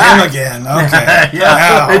going back. It's him again. Okay.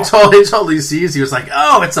 Yeah. Wow. It totally sees. He was like,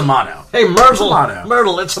 oh, it's a mono. Hey,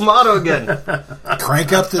 Myrtle, it's a mono again.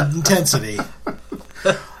 Crank up the intensity.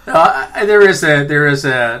 There is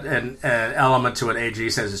an element to what AG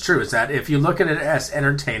says is true. Is that if you look at it as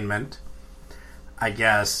entertainment, I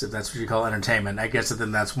guess, if that's what you call entertainment, I guess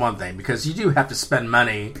then that's one thing. Because you do have to spend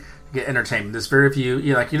money to get entertainment. There's very few,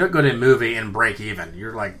 you don't go to a movie and break even.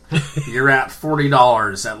 You're like, you're at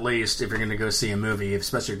 $40 at least if you're going to go see a movie,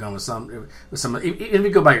 especially if you're going with some, even if you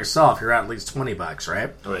go by yourself, you're at least $20,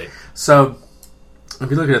 right? Right. So, if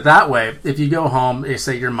you look at it that way, if you go home,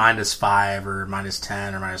 say you're -5 or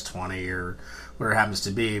 -10 or -20 or whatever it happens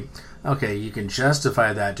to be, okay, you can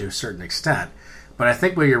justify that to a certain extent. But I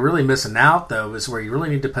think where you're really missing out, though, is where you really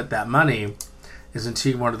need to put that money is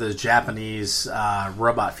into one of those Japanese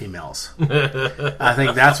robot females. I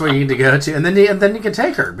think that's where you need to go to, and then you can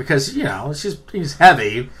take her because she's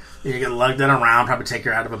heavy. You can lug that around, probably take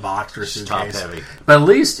her out of a box or a suitcase. Top heavy. But at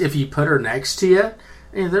least if you put her next to you,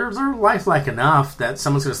 they're lifelike enough that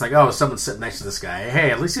someone's just like, oh, someone's sitting next to this guy.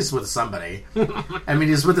 Hey, at least he's with somebody. I mean,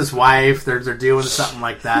 he's with his wife. They're doing something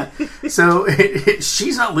like that. So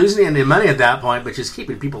she's not losing any money at that point, but she's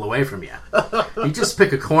keeping people away from you. You just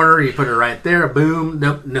pick a corner, you put her right there, boom.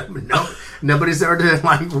 Nope. Nobody's there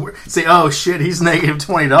to say, oh shit, he's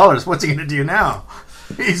 -$20. What's he gonna do now?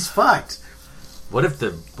 He's fucked. What if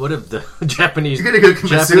the Japanese? You're gonna go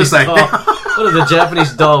commit Japanese suicide doll, now. What if the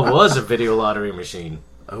Japanese doll was a video lottery machine?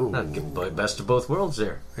 Oh, Best of both worlds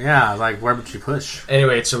there. Yeah, where would you push?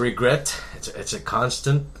 Anyway, it's a regret. It's a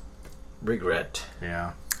constant regret.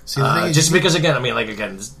 Yeah. See, the thing is, Just because, again,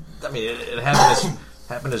 it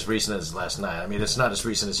happened as recent as last night. I mean, it's not as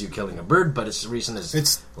recent as you killing a bird, but it's as recent as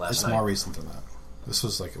last night. It's more recent than that. This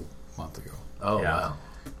was like a month ago. Oh, Yeah. wow.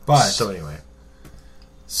 But So anyway.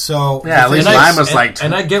 Yeah, at least mine was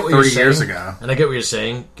and I get what 30 you're saying, years ago. And I get what you're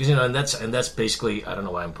saying because and that's basically, I don't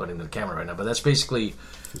know why I'm putting the camera right now, but that's basically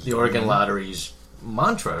the Oregon Lottery's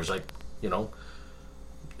mantra. It's like,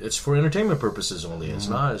 it's for entertainment purposes only. It's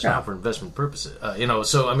not for investment purposes.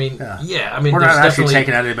 So I mean, we're not actually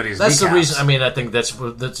taking out anybody's. That's the kneecaps. reason. I mean, I think that's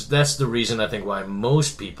the reason. I think why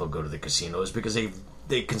most people go to the casino is because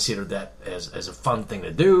they consider that as a fun thing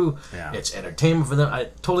to do. Yeah. It's entertainment for them. I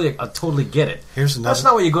totally get it. Here's another. That's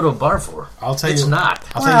not what you go to a bar for. I'll tell it's you. not.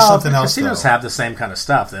 I'll tell you something else. Casinos though. have the same kind of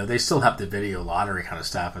stuff, though. They still have the video lottery kind of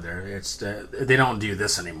stuff, but they don't do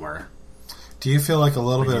this anymore. Do you feel like a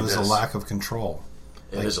little bit do of this. a lack of control?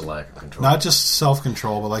 It is a lack of control. Not just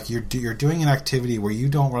self-control, but like you're doing an activity where you're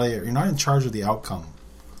not in charge of the outcome.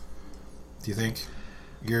 Do you think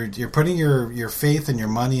you're putting your faith and your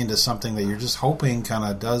money into something that you're just hoping kind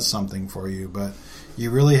of does something for you, but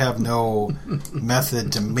you really have no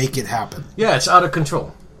method to make it happen? Yeah, it's out of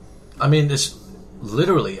control. I mean, it's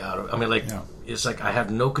literally out of. I mean, It's like I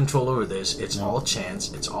have no control over this. It's all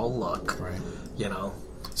chance. It's all luck. Right.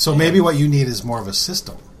 So maybe what you need is more of a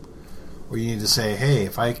system. Where you need to say, hey,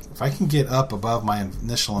 if I can get up above my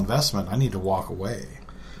initial investment, I need to walk away.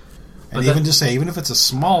 And even if it's a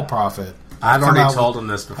small profit, I've already told them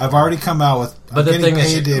this before. I've already come out with. I'm getting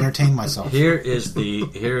paid to entertain myself. Here's the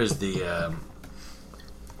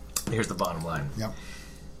bottom line. Yep.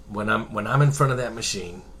 When I'm in front of that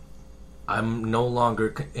machine, I'm no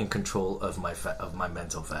longer in control of my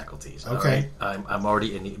mental faculties. Okay. All right? I'm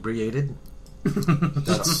already inebriated.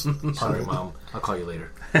 That's sorry, Mom. I'll call you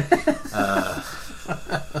later.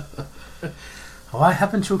 Why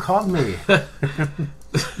haven't you called me?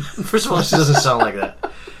 First of all, she doesn't sound like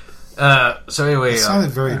that. So anyway, It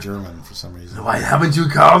sounded very German for some reason. Why haven't you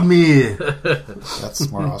called me? That's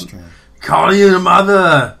more Austrian. Call your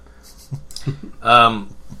mother.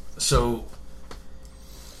 So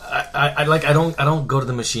I don't go to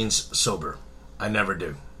the machines sober. I never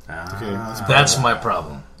do. Okay, That's my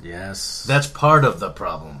problem. Yes, That's part of the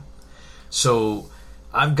problem. So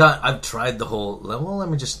I've tried the whole. Well,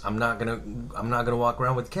 I'm not gonna walk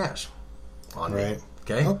around with cash on me. right.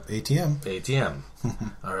 Okay. Oh, ATM. ATM.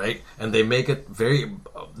 All right, and they make it very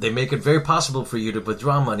possible for you to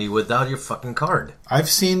withdraw money without your fucking card. I've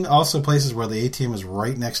seen also places where the ATM is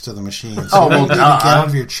right next to the machine. So Oh, you well, don't even duh. get out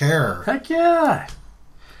of your chair. heck yeah.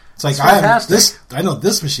 It's like fantastic. I know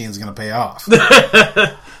this machine's going to pay off.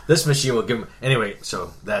 This machine will give me anyway.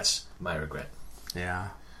 So that's my regret. Yeah.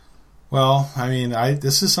 Well, I mean,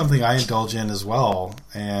 this is something I indulge in as well,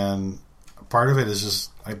 and part of it is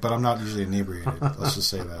just, but I'm not usually inebriated. Let's just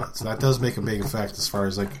say that. So that does make a big effect as far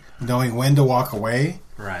as like knowing when to walk away.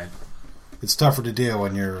 Right. It's tougher to do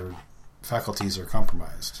when your faculties are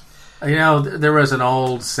compromised. There was an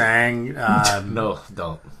old saying. No,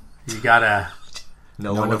 don't. You gotta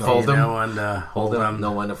Know when to fold them. know when to hold them.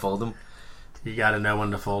 Know when to fold them. You gotta know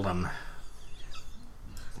when to fold them.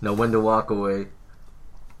 Know when to walk away.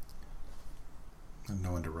 And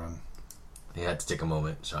know when to run. You had to take a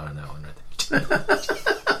moment. So on that one right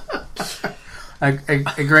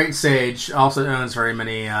there. A great sage also owns very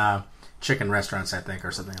many chicken restaurants, I think,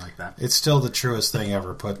 or something like that. It's still the truest thing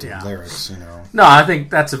ever put to Yeah. lyrics, you know. No, I think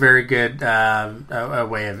that's a very good a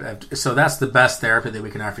way of. So that's the best therapy that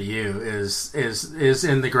we can offer you is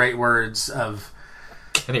in the great words of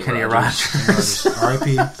Kenny Rogers.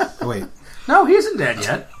 R.I.P. Oh, wait, No, he isn't dead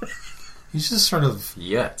yet. he's just sort of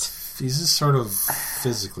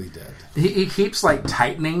physically dead. He keeps like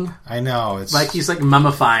tightening, I know, it's like he's like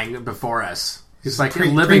mummifying before us. He's like a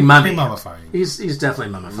living pre- mummy. pre-mummifying. He's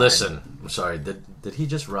definitely mummified. Listen, I'm sorry. Did he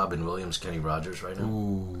just Robin Williams, Kenny Rogers right now?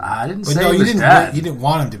 Ooh. I didn't But say no, he you was didn't. dead. You didn't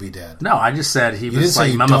want him to be dead. No, I just said he You didn't was say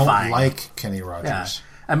like you mummifying. don't like Kenny Rogers. Yeah.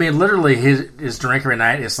 I mean, literally, his drink every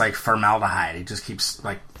night is like formaldehyde. He just keeps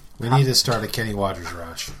like. We need to start a Kenny Rogers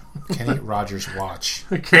watch. Kenny Rogers watch.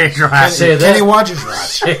 Okay, right. Say that. Kenny Rogers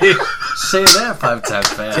watch. Say that 5 times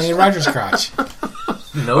fast. Kenny Rogers crotch.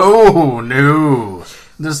 No. Oh no!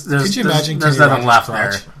 There's Could you imagine there's Kenny nothing Rogers' left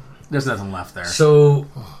crotch? there. There's nothing left there. So,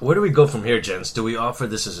 where do we go from here, gents? Do we offer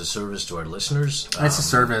this as a service to our listeners? It's a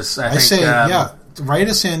service. I I think, say, yeah, write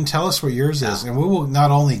us in, tell us what yours is, and we will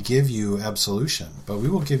not only give you absolution, but we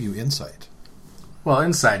will give you insight. Well,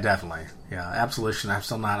 insight definitely. Yeah, absolution. I'm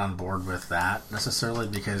still not on board with that necessarily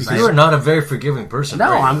because You are not a very forgiving person.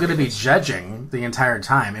 No, right? I'm going to be judging the entire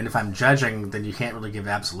time, and if I'm judging, then you can't really give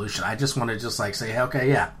absolution. I just want to just like say, okay,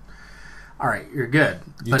 yeah, all right, you're good.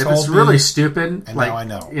 You But if told it's really me, stupid, and like now I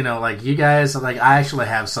know. you know, like you guys, like I actually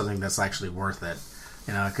have something that's actually worth it.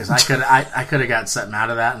 You know, because I could have got something out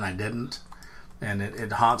of that, and I didn't, and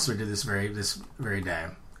it haunts me to this very day.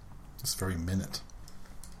 This very minute.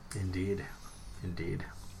 Indeed.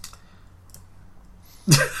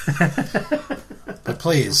 But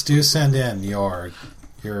please, do send in your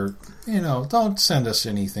don't send us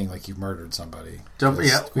anything like you've murdered somebody. Don't. 'Cause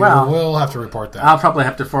Yeah. Well, we'll have to report that. I'll probably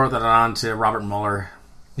have to forward that on to Robert Mueller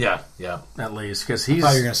Yeah. at least because I he's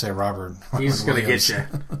thought you were going to say Robert. he's going to Williams.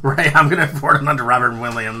 get you right. I'm going to forward it on to Robert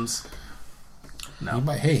Williams. No,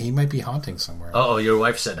 He might be haunting somewhere. Oh, your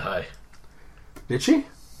wife said hi. did she?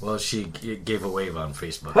 Well, she gave a wave on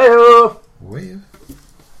Facebook. Hey, Wave.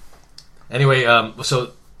 Anyway,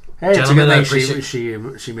 so hey, it's a gentlemen, I good thing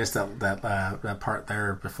appreciate. she missed that part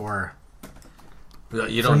there before.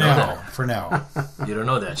 You For don't know now. that. For now. You don't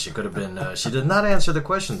know that. She could have been. She did not answer the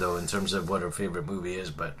question though, in terms of what her favorite movie is.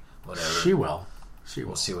 But whatever. She will.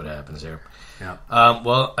 We'll see what happens here. Yeah.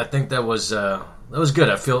 Well, I think that was good.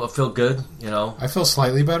 I feel good. You know. I feel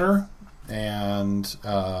slightly better, and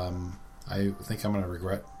I think I'm going to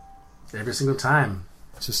regret. Every single time.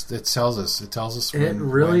 It tells us. It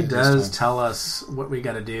really when does is time. tell us what we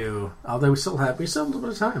got to do. Although we still have a little bit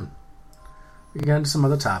of time. We can get into some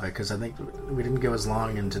other topic because I think we didn't go as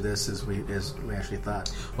long into this as we actually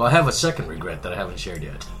thought. Well, I have a second regret that I haven't shared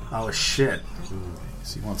yet. Oh shit!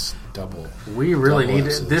 He wants double. We really Double need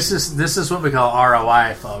it. absolution. This is what we call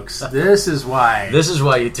ROI, folks. This is why. This is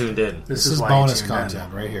why you tuned in. This is why bonus you tuned in.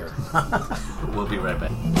 content right here. We'll be right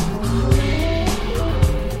back.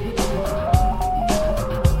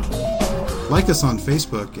 Like us on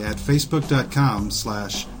Facebook at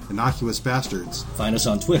facebook.com/innocuousbastards. Find us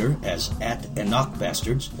on Twitter as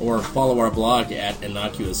 @InnocuBastards. Or follow our blog at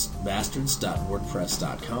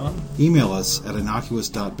innocuousbastards.wordpress.com. Email us at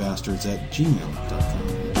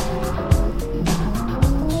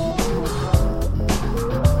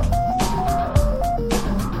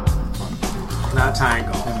innocuous.bastards@gmail.com. Not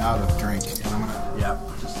triangle. I'm out of drink. And I'm gonna Yep.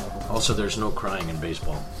 Also, there's no crying in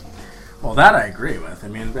baseball. Well, that I agree with. I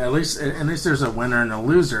mean, at least there's a winner and a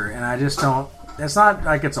loser, and I just don't. It's not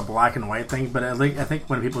like it's a black and white thing, but I think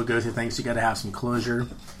when people go through things, you got to have some closure.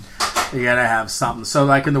 You got to have something. So,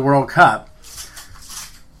 like in the World Cup,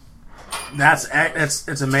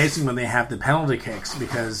 it's amazing when they have the penalty kicks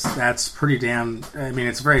because that's pretty damn. I mean,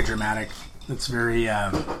 it's very dramatic. It's very.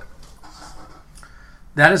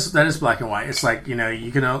 That is black and white. It's like, you know,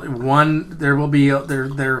 you can only one. There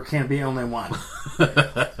can be only one.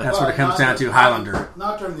 That's what it comes down to. Highlander.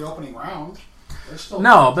 Not during the opening round.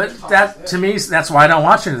 No, but that to me, that's why I don't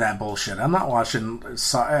watch any of that bullshit. I'm not watching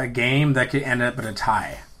a game that could end up in a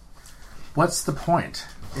tie. What's the point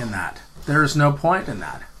in that? There is no point in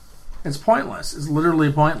that. It's pointless. It's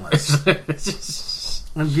literally pointless.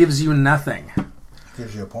 It gives you nothing.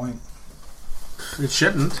 Gives you a point. It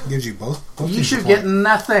shouldn't. Gives you both You things should a get point.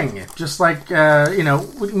 nothing. Just like, we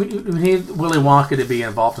need Willy Wonka to be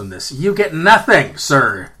involved in this. You get nothing,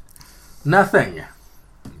 sir. Nothing.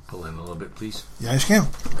 Pull in a little bit, please. Yeah, you can.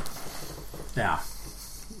 Yeah.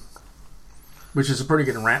 Which is a pretty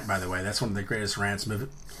good rant, by the way. That's one of the greatest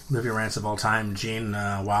movie rants of all time. Gene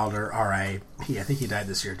Wilder, R.I.P. I think he died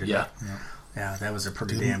this year, didn't Yeah. he? Yeah, that was a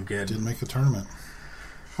pretty damn good. Didn't make the tournament.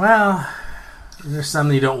 Well, There's some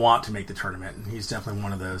that you don't want to make the tournament, and he's definitely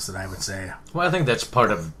one of those that I would say. Well, I think that's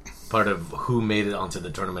part of who made it onto the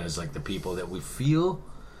tournament is like the people that we feel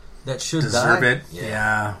that should Deserve die. it.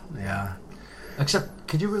 Yeah. Except,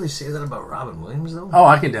 could you really say that about Robin Williams though? Oh,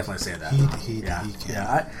 I can definitely say that. He can.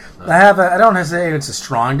 Yeah, I don't have to say it's a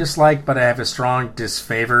strong dislike, but I have a strong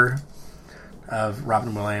disfavor of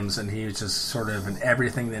Robin Williams, and he was just sort of in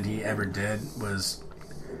everything that he ever did was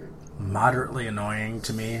moderately annoying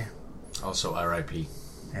to me. Also, R.I.P.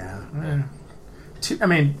 Yeah.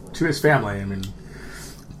 To his family. I mean,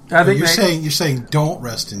 I think you're saying don't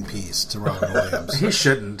rest in peace to Robin Williams. he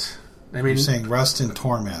shouldn't. I mean, You're saying rest in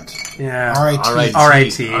torment. yeah.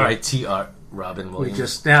 R.I.T. R.I.T. Robin We Williams.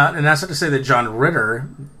 just now, and that's not to say that John Ritter.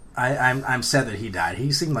 I'm sad that he died.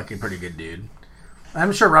 He seemed like a pretty good dude.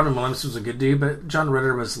 I'm sure Robin Williams was a good dude, but John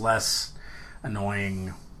Ritter was less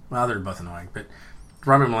annoying. Well, they're both annoying, but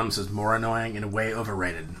Robin Williams is more annoying and way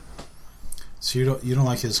overrated. So you don't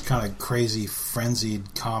like his kind of crazy,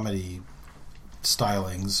 frenzied comedy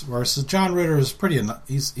stylings, whereas John Ritter is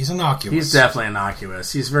he's innocuous. He's definitely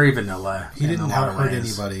innocuous. He's very vanilla. He didn't hurt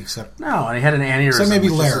anybody except and he had an aneurysm. So maybe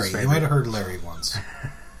which is Larry. his You favorite. might have heard Larry once.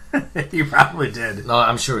 He probably did. No,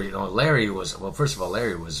 I'm sure. Larry was. Well, first of all,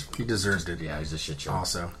 Larry was. He deserved it. Yeah, he's a shit show.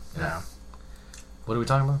 Also, yeah. What are we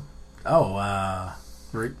talking about? Oh, I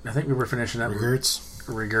think we were finishing up.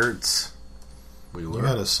 Regerts. We You were.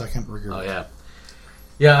 had a second regret. Oh yeah,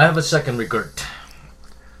 yeah. I have a second regret,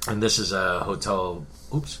 and this is a hotel.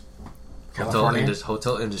 Oops, California?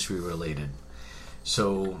 hotel industry related.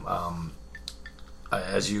 So,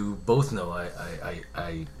 as you both know,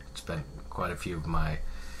 I spent quite a few of my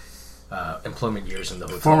employment years in the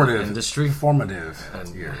hotel industry. Formative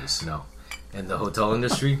And years. No, in the hotel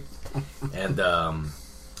industry, and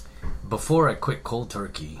before I quit cold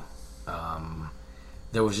turkey,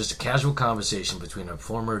 there was just a casual conversation between a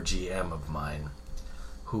former GM of mine,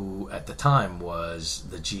 who at the time was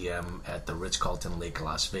the GM at the Ritz-Carlton Lake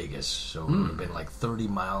Las Vegas. So it would have been like 30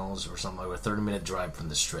 miles or something, like a 30-minute drive from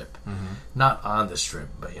the Strip. Not on the Strip,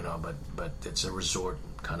 but but it's a resort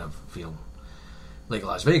kind of feel. Lake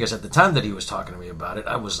Las Vegas. At the time that he was talking to me about it,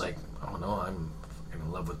 I was like, "Oh no, I'm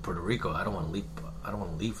in love with Puerto Rico. I don't want to leave. I don't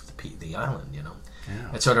want to leave the island, you know."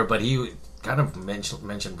 Yeah. Et cetera. But he kind of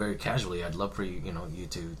mentioned very casually, "I'd love for you, you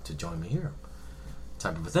to join me here,"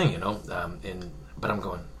 type of a thing, you know. But I'm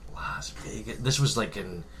going Las Vegas. This was like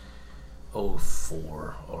in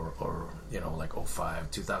 2004 or like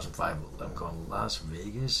 2005, 2005. I'm going Las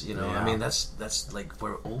Vegas, you know. Yeah. I mean, that's like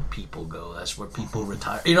where old people go. That's where people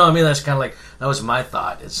retire. You know, I mean, that's kind of like that was my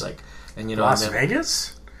thought. It's like, and Las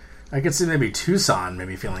Vegas. I could see maybe Tucson,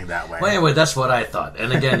 maybe feeling that way. Well, anyway, that's what I thought.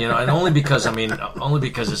 And again, and only because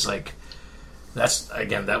it's like that's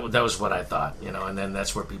again that was what I thought, And then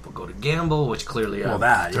that's where people go to gamble, which clearly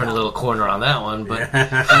I turned a little corner on that one,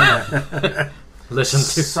 but. Listen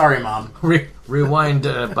to. Sorry, Mom. Rewind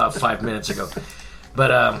about 5 minutes ago,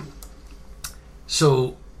 but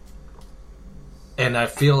so, and I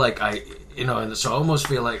feel like and so I almost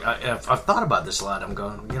feel like I've thought about this a lot. I'm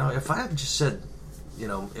going, if I had just said,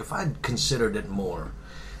 if I'd considered it more,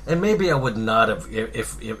 and maybe I would not have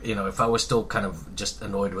if I was still kind of just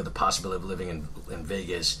annoyed with the possibility of living in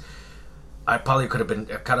Vegas. I probably could have been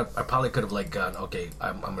I probably could have like gone, okay,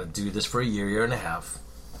 I'm going to do this for a year and a half.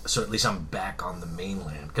 So at least I'm back on the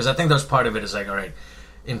mainland, because I think that was part of it. Is like, all right,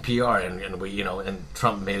 in PR, and we, and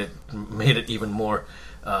Trump made it even more,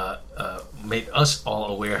 made us all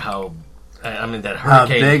aware how, that hurricane, how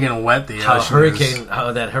big and wet the ocean is.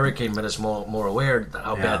 How that hurricane made us more aware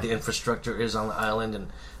how bad the infrastructure is on the island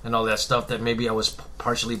and all that stuff that maybe I was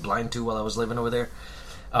partially blind to while I was living over there,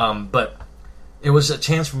 but it was a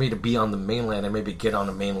chance for me to be on the mainland and maybe get on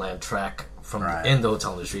the mainland track from in the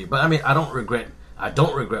hotel industry. But I don't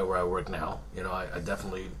regret where I work now. I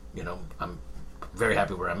definitely, I'm very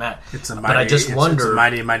happy where I'm at. It's a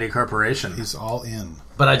mighty, mighty corporation. He's all in.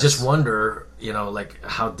 But I just wonder, like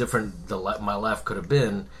how different my life could have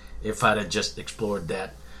been if I'd have just explored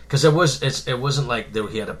that. Because it wasn't like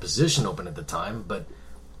he had a position open at the time, but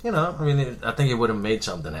I think it would have made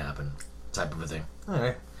something happen, type of a thing. All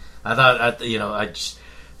right, I thought,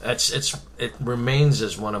 it remains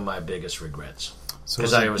as one of my biggest regrets.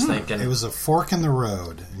 Because I was thinking it was a fork in the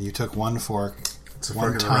road, and you took one fork. It's a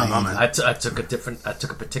one fork in the road time. moment. I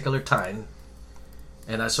took a particular time,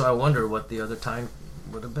 and so I wonder what the other time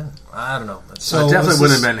would have been. I don't know. So it definitely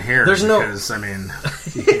wouldn't have been here. There's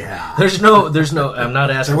yeah. There's no. I'm not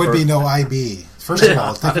asking. There would be no IB. First of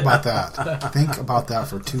all, think about that. Think about that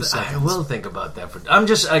for 2 seconds. I will think about that I'm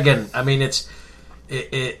just again.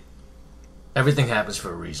 It. Everything happens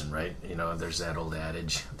for a reason, right? There's that old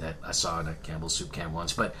adage that I saw in a Campbell's soup can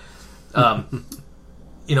once. But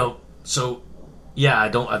So yeah, I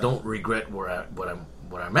don't regret what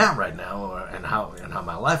I'm at right now, and how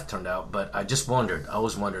my life turned out. But I just wondered. I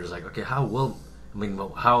always wondered, it's like, okay,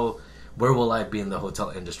 where will I be in the hotel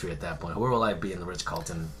industry at that point? Where will I be in the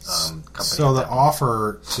Ritz-Carlton company? So the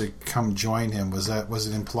offer to come join him, was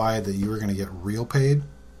it implied that you were going to get real paid?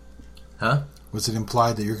 Huh? Was it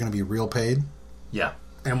implied that you're going to be real paid? Yeah.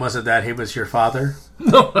 And was it that he was your father?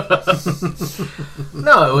 No,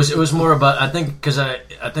 it was more about, I think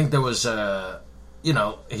there was he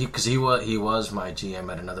was my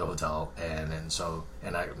GM at another hotel, and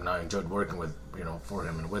I enjoyed working with for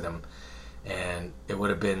him and with him. And it would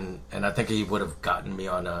have been, and I think he would have gotten me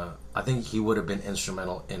I think he would have been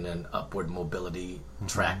instrumental in an upward mobility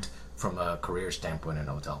tract from a career standpoint in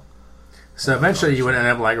a hotel. So eventually you would end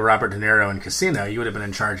up like Robert De Niro in Casino. You would have been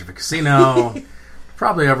in charge of a casino,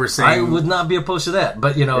 probably overseeing. I would not be opposed to that,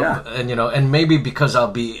 but and maybe because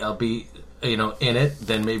I'll be in it,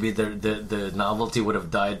 then maybe the novelty would have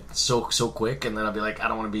died so quick, and then I'll be like, I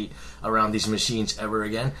don't want to be around these machines ever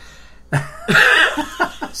again.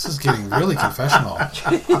 This is getting really confessional.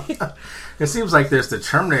 It seems like there's the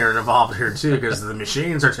Terminator involved here too, because the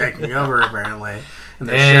machines are taking over apparently, and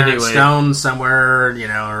there's Sharon Stone somewhere,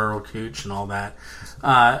 Earl Cooch and all that.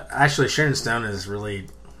 Actually, Sharon Stone is really.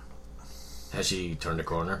 Has she turned a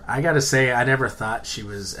corner? I got to say, I never thought she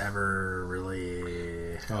was ever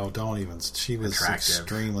really. Oh, don't even. She was attractive.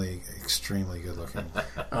 extremely good looking.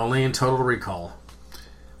 Only in Total Recall.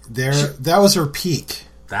 That was her peak.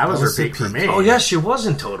 That was her peak for me. Oh, yes, she was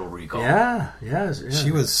in Total Recall. Yeah.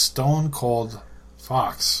 She was stone cold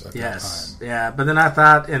Fox at that time. Yeah, but then I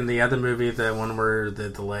thought in the other movie, the one where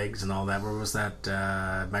the legs and all that, where was that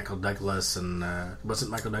Michael Douglas, and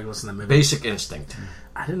wasn't Michael Douglas in that movie? Basic Instinct.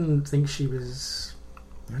 I didn't think she was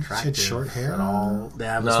attractive. She had short hair? At all.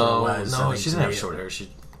 Yeah, that's what it was. No, she didn't have short hair. She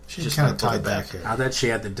just kind of tied back hair. I thought she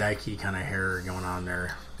had the dykey kind of hair going on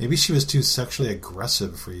there. Maybe she was too sexually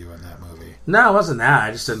aggressive for you in that movie. No, it wasn't that.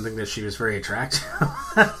 I just didn't think that she was very attractive.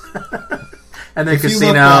 And then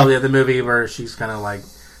Casino, the other movie where she's kind of like,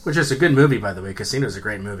 which is a good movie, by the way. Casino's a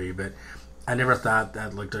great movie, but I never thought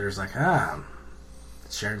that looked at her as like,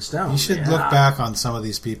 Sharon Stone. You should look back on some of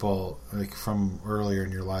these people like from earlier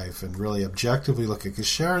in your life and really objectively look at, because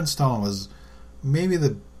Sharon Stone was maybe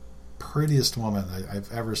the prettiest woman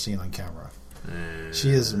I've ever seen on camera.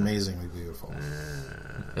 She is amazingly beautiful.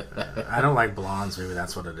 I don't like blondes. Maybe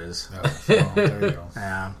that's what it is. Well, there you go.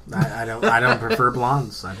 Yeah, I don't prefer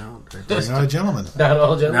blondes. I don't. You're not a gentleman. Not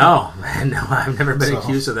all gentlemen. No, I've never been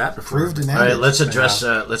accused of that before. Proved an All right, let's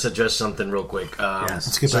address something real quick. Yes.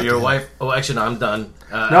 Let's get so back your to wife? Oh, actually, no, I'm done.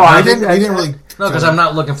 No, I didn't really. No, because I'm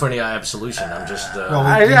not looking for any absolution. I'm just.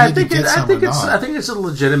 I think it's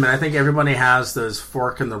legitimate. I think everybody has those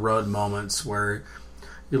fork in the road moments where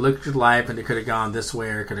you look at your life and it could have gone this way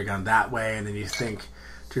or it could have gone that way, and then you think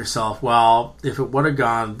to yourself, well, if it would have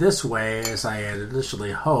gone this way as I had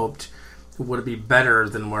initially hoped, would it be better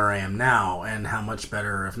than where I am now, and how much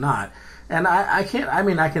better if not? And I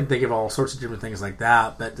can think of all sorts of different things like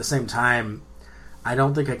that, but at the same time, I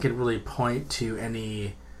don't think I could really point to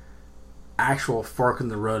any actual fork in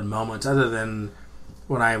the road moments other than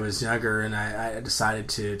when I was younger and I decided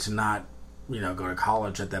to not, go to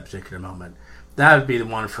college at that particular moment. That would be the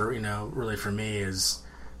one for, really for me is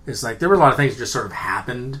like there were a lot of things that just sort of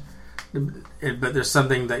happened, but there's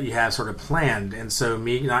something that you have sort of planned. And so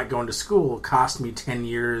me not going to school cost me 10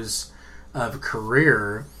 years of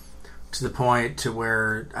career to the point to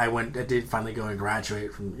where I did finally go and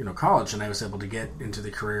graduate from, college, and I was able to get into the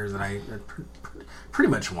career that I pretty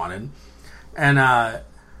much wanted. And I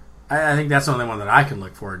think that's the only one that I can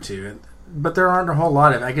look forward to. But there aren't a whole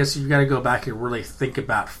lot of. I guess you've got to go back and really think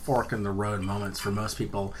about fork in the road moments for most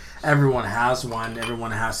people. Everyone has one.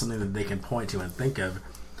 Everyone has something that they can point to and think of.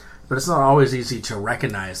 But it's not always easy to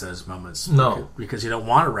recognize those moments. No, because you don't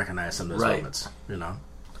want to recognize some of those moments.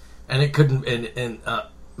 And it couldn't. And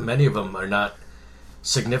many of them are not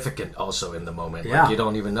significant. Also in the moment, yeah. Like you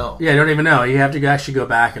don't even know. Yeah, you don't even know. You have to actually go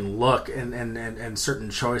back and look and certain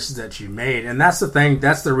choices that you made. And that's the thing.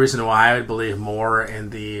 That's the reason why I would believe more in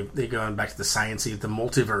the going back to the sciencey, the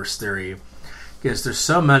multiverse theory, because there's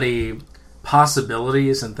so many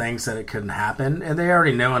possibilities and things that it couldn't happen, and they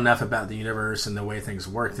already know enough about the universe and the way things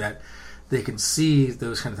work that they can see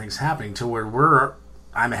those kind of things happening to where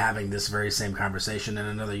I'm having this very same conversation in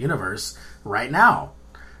another universe right now.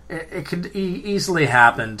 It could easily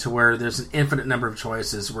happen to where there's an infinite number of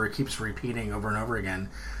choices where it keeps repeating over and over again,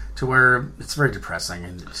 to where it's very depressing.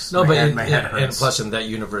 And and plus in that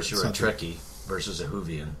universe you're a Trekkie versus a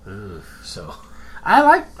Whovian. Ugh. So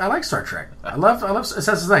I like Star Trek. I love. That's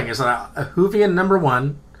the thing. Is that a Whovian number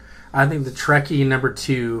one. I think the Trekkie number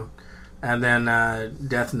 2, and then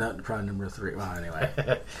Death Note probably number 3. Well, anyway.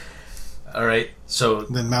 All right, so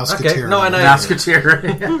Then Mouseketeer. Okay. No, and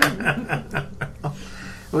Mouseketeer.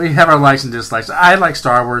 We have our likes and dislikes. I like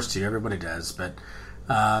Star Wars too. Everybody does, but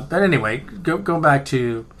anyway, go back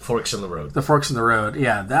to forks in the road. the forks in the road.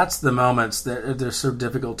 Yeah, that's the moments that they're so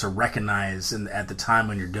difficult to recognize at the time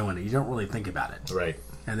when you're doing it. You don't really think about it, Right.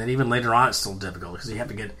 and then even later on, it's still difficult because you got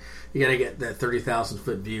to get that 30,000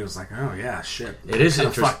 foot view. It's like, oh yeah, shit, It is kinda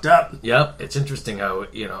interesting. fucked up. Yep, it's interesting how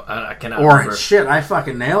I cannot Or remember. shit, I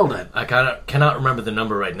fucking nailed it. I cannot remember the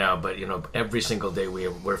number right now, but every single day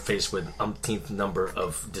we're faced with umpteenth number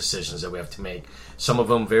of decisions that we have to make. Some of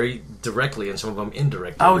them very directly, and some of them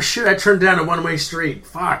indirectly. Oh shit, I turned down a one-way street.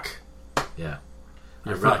 Fuck. yeah,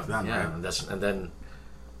 You're I fucked run- then, yeah, right? and then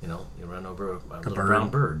you run over a little bird. brown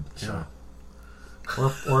bird. So.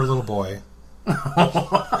 Or a little boy.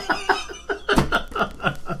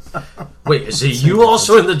 Wait, is it you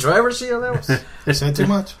also in the driver's seat on that one? Said too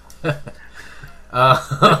much?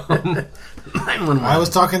 911. I was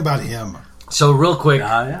talking about him. So real quick,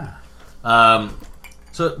 Yeah.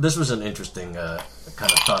 so this was an interesting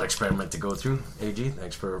kind of thought experiment to go through. AG,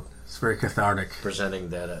 thanks for It's very cathartic. presenting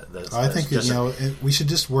that. I think just we should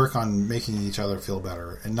just work on making each other feel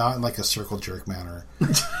better, and not in like a circle jerk manner.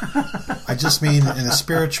 I just mean in a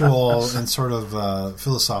spiritual and sort of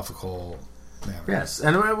philosophical manner. Yes,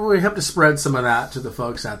 and we hope to spread some of that to the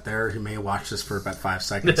folks out there who may watch this for about 5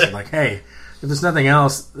 seconds. And like, hey, if there's nothing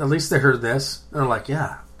else, at least they heard this. They're like,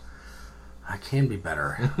 yeah, I can be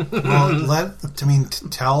better. Well,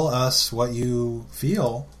 tell us what you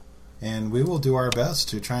feel, and we will do our best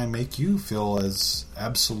to try and make you feel as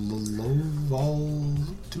absolved.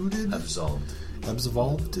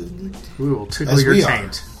 We will tickle As your we are.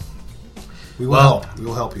 taint. We will Well- help. We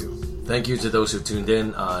will help you. Thank you to those who tuned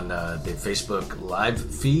in on the Facebook live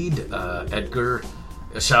feed. Edgar,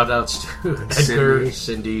 shout outs to Edgar,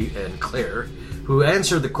 Cindy, and Claire, who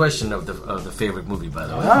answered the question of the favorite movie. By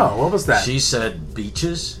the way, Oh, what was that? she said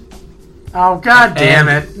beaches. Oh, god damn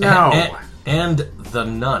And- it. No. And The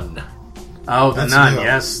Nun, Oh, The That's Nun, new.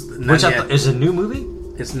 yes. None which I yet. thought is a new movie.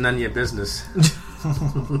 It's none of your business.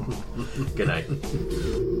 Good night.